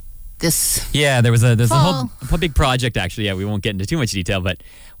throughout this. Yeah, there's a whole big project, actually. Yeah, we won't get into too much detail, but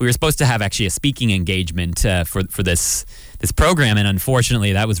we were supposed to have actually a speaking engagement for this program, and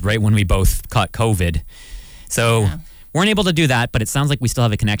unfortunately that was right when we both caught COVID. So weren't able to do that, but it sounds like we still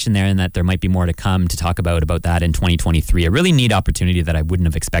have a connection there, and that there might be more to come to talk about that in 2023. A really neat opportunity that I wouldn't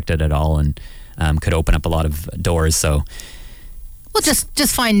have expected at all, and could open up a lot of doors. So well,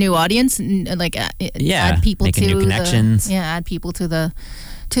 just find new audience and add people making new connections. Add people to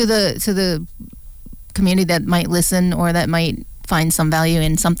the community that might listen or that might find some value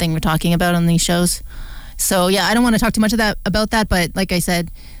in something we're talking about on these shows. So yeah, I don't want to talk too much about that, but like I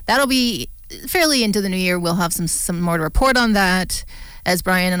said, that'll be fairly into the new year. We'll have some more to report on that. As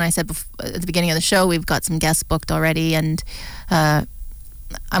Brian and I said at the beginning of the show, we've got some guests booked already, and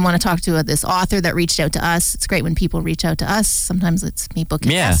I want to talk to this author that reached out to us. It's great when people reach out to us. Sometimes it's me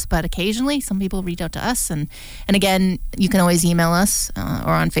booking us, but occasionally some people reach out to us. And again, you can always email us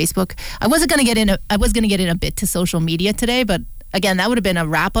or on Facebook. I was going to get in a bit to social media today, but again, that would have been a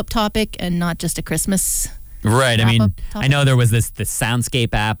wrap-up topic and not just a Christmas. Right. I mean, I know there was this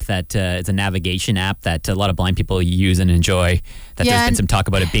Soundscape app that it's a navigation app that a lot of blind people use and enjoy. There's been some talk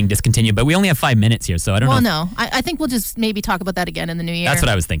about it being discontinued, but we only have 5 minutes here, so I don't know. Well, no. I think we'll just maybe talk about that again in the new year. That's what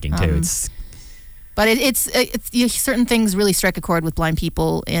I was thinking too. But it's certain things really strike a chord with blind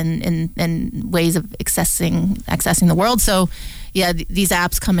people in ways of accessing the world. So yeah, these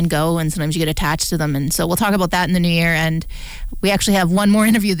apps come and go, and sometimes you get attached to them. And so we'll talk about that in the new year. And we actually have one more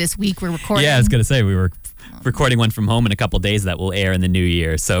interview this week we're recording. Yeah, I was going to say we were recording one from home in a couple of days that will air in the new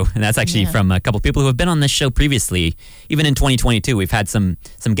year. So, and that's actually from a couple of people who have been on this show previously. Even in 2022, we've had some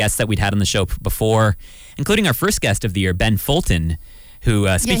guests that we'd had on the show before, including our first guest of the year, Ben Fulton, who,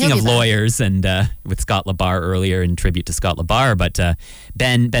 speaking of lawyers, and with Scott LaBar earlier in tribute to Scott LaBar, but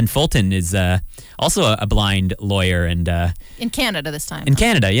Ben Fulton is also a blind lawyer. And in Canada this time. In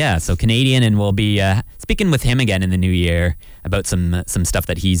Canada, yeah. So Canadian, and we'll be speaking with him again in the new year about some stuff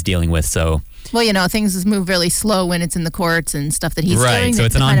that he's dealing with. So, well, things move really slow when it's in the courts and stuff that he's doing. Right, so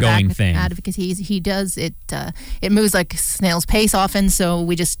it's an ongoing thing. Advocacy he does, it moves like snail's pace often, so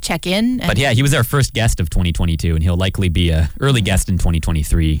we just check in. But yeah, he was our first guest of 2022, and he'll likely be an early guest in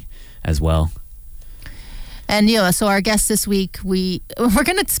 2023 as well. And so our guests this week, we're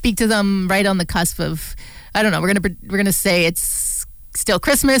going to speak to them right on the cusp of I don't know. We're gonna say it's still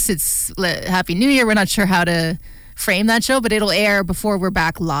Christmas. It's Happy New Year. We're not sure how to frame that show, but it'll air before we're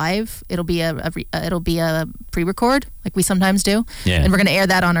back live. It'll be a pre-record like we sometimes do, and we're gonna air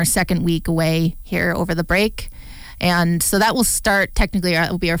that on our second week away here over the break. And so that will start, technically,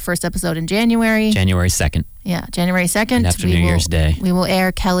 it will be our first episode in January. January 2nd. Yeah, January 2nd. And after New Year's Day. We will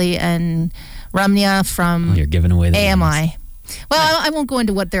air Kelly and Ramya from you're giving away the AMI. names. Well, I won't go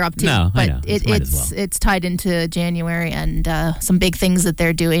into what they're up to, no, but I know. It's tied into January and some big things that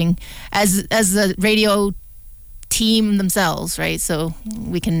they're doing as the radio team themselves, right? So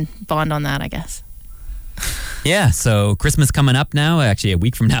we can bond on that, I guess. Yeah, so Christmas coming up now. Actually, a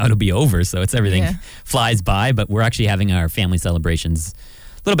week from now it'll be over, so everything flies by. But we're actually having our family celebrations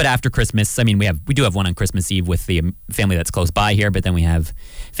a little bit after Christmas. I mean, we do have one on Christmas Eve with the family that's close by here, but then we have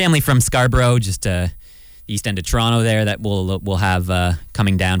family from Scarborough, just the east end of Toronto there, that we'll have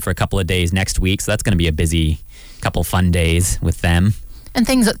coming down for a couple of days next week. So that's going to be a busy couple fun days with them. And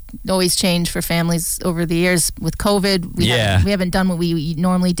things always change for families over the years with COVID. We haven't done what we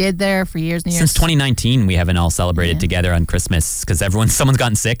normally did there for years and years. Since 2019, we haven't all celebrated together on Christmas because someone's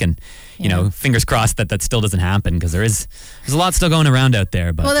gotten sick, and fingers crossed that still doesn't happen because there's a lot still going around out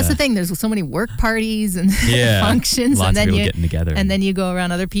there. But that's the thing. There's so many work parties and functions, lots and then of people getting together, and then you go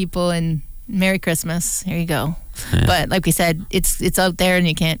around other people and Merry Christmas. Here you go. Yeah. But like we said, it's out there and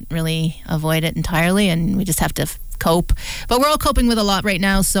you can't really avoid it entirely, and we just have to cope. But we're all coping with a lot right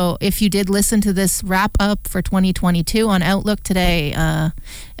now. So if you did listen to this wrap up for 2022 on Outlook today, I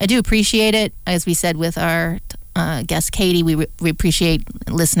do appreciate it. As we said with our guest Katie, we appreciate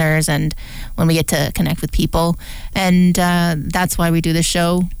listeners and when we get to connect with people, and that's why we do this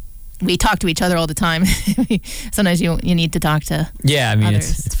show. We talk to each other all the time. Sometimes you need to talk to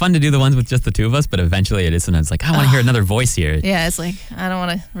others. It's fun to do the ones with just the two of us, but eventually it is sometimes like, I want to hear another voice here. Yeah, it's like, I don't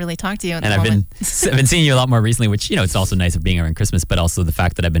want to really talk to you at the moment. I've been seeing you a lot more recently, which, it's also nice of being around Christmas, but also the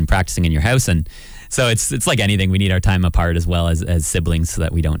fact that I've been practicing in your house. And so it's like anything. We need our time apart as well as siblings so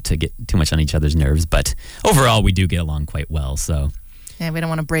that we don't get too much on each other's nerves. But overall, we do get along quite well. So yeah, we don't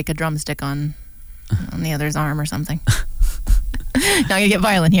want to break a drumstick on the other's arm or something. Not gonna get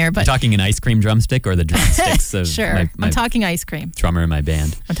violent here, but you're talking an ice cream drumstick or the drumsticks of sure. I'm talking ice cream. Drummer in my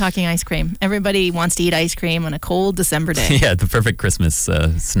band. I'm talking ice cream. Everybody wants to eat ice cream on a cold December day. Yeah, the perfect Christmas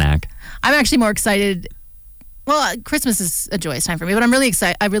snack. I'm actually more excited. Well, Christmas is a joyous time for me, but I'm really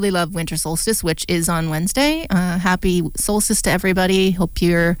excited. I really love winter solstice, which is on Wednesday. Happy solstice to everybody. Hope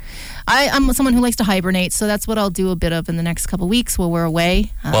I'm someone who likes to hibernate, so that's what I'll do a bit of in the next couple weeks while we're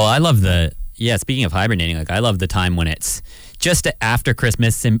away. Well, I love speaking of hibernating, I love the time when it's just after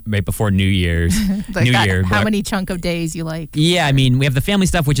Christmas and right before New Year's. How many chunk of days you like? Yeah, I mean, we have the family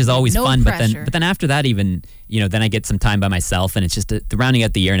stuff, which is always fun, pressure. but then after that, even then I get some time by myself, and it's just the rounding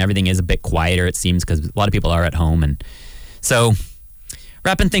out the year, and everything is a bit quieter, it seems, because a lot of people are at home, and so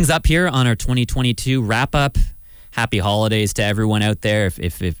wrapping things up here on our 2022 wrap up. Happy holidays to everyone out there.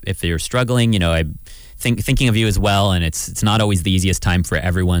 If you're struggling, I'm thinking of you as well, and it's not always the easiest time for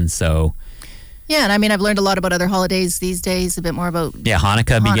everyone, so. Yeah, and I mean, I've learned a lot about other holidays these days, a bit more about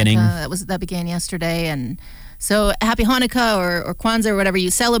Hanukkah beginning. That began yesterday, and so happy Hanukkah or Kwanzaa or whatever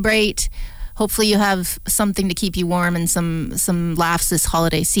you celebrate. Hopefully you have something to keep you warm and some laughs this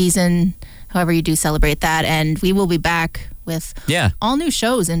holiday season, however you do celebrate that. And we will be back with all new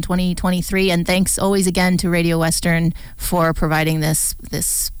shows in 2023. And thanks always again to Radio Western for providing this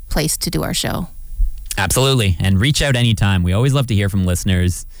place to do our show. Absolutely, and reach out anytime. We always love to hear from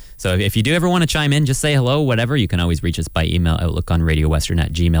listeners. So if you do ever want to chime in, just say hello, whatever. You can always reach us by email,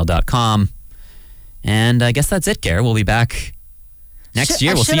 outlookonradiowestern@gmail.com. And I guess that's it, Kara. We'll be back next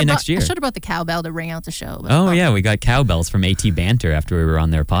year. We'll see you next year. I should have brought the cowbell to ring out the show. Yeah, we got cowbells from AT Banter after we were on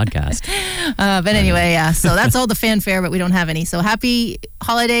their podcast. But anyway, so that's all the fanfare, but we don't have any. So happy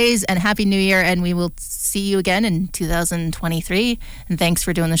holidays and happy New Year, and we will see you again in 2023. And thanks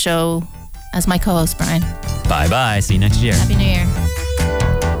for doing the show as my co-host, Brian. Bye-bye. See you next year. Happy New Year.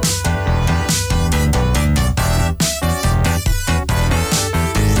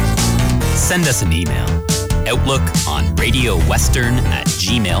 Send us an email,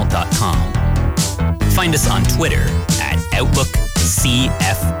 outlookonradiowestern@gmail.com. Find us on Twitter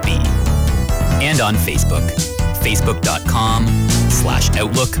 @OutlookCFB and on Facebook,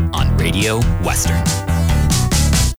 facebook.com/OutlookOnRadioWestern.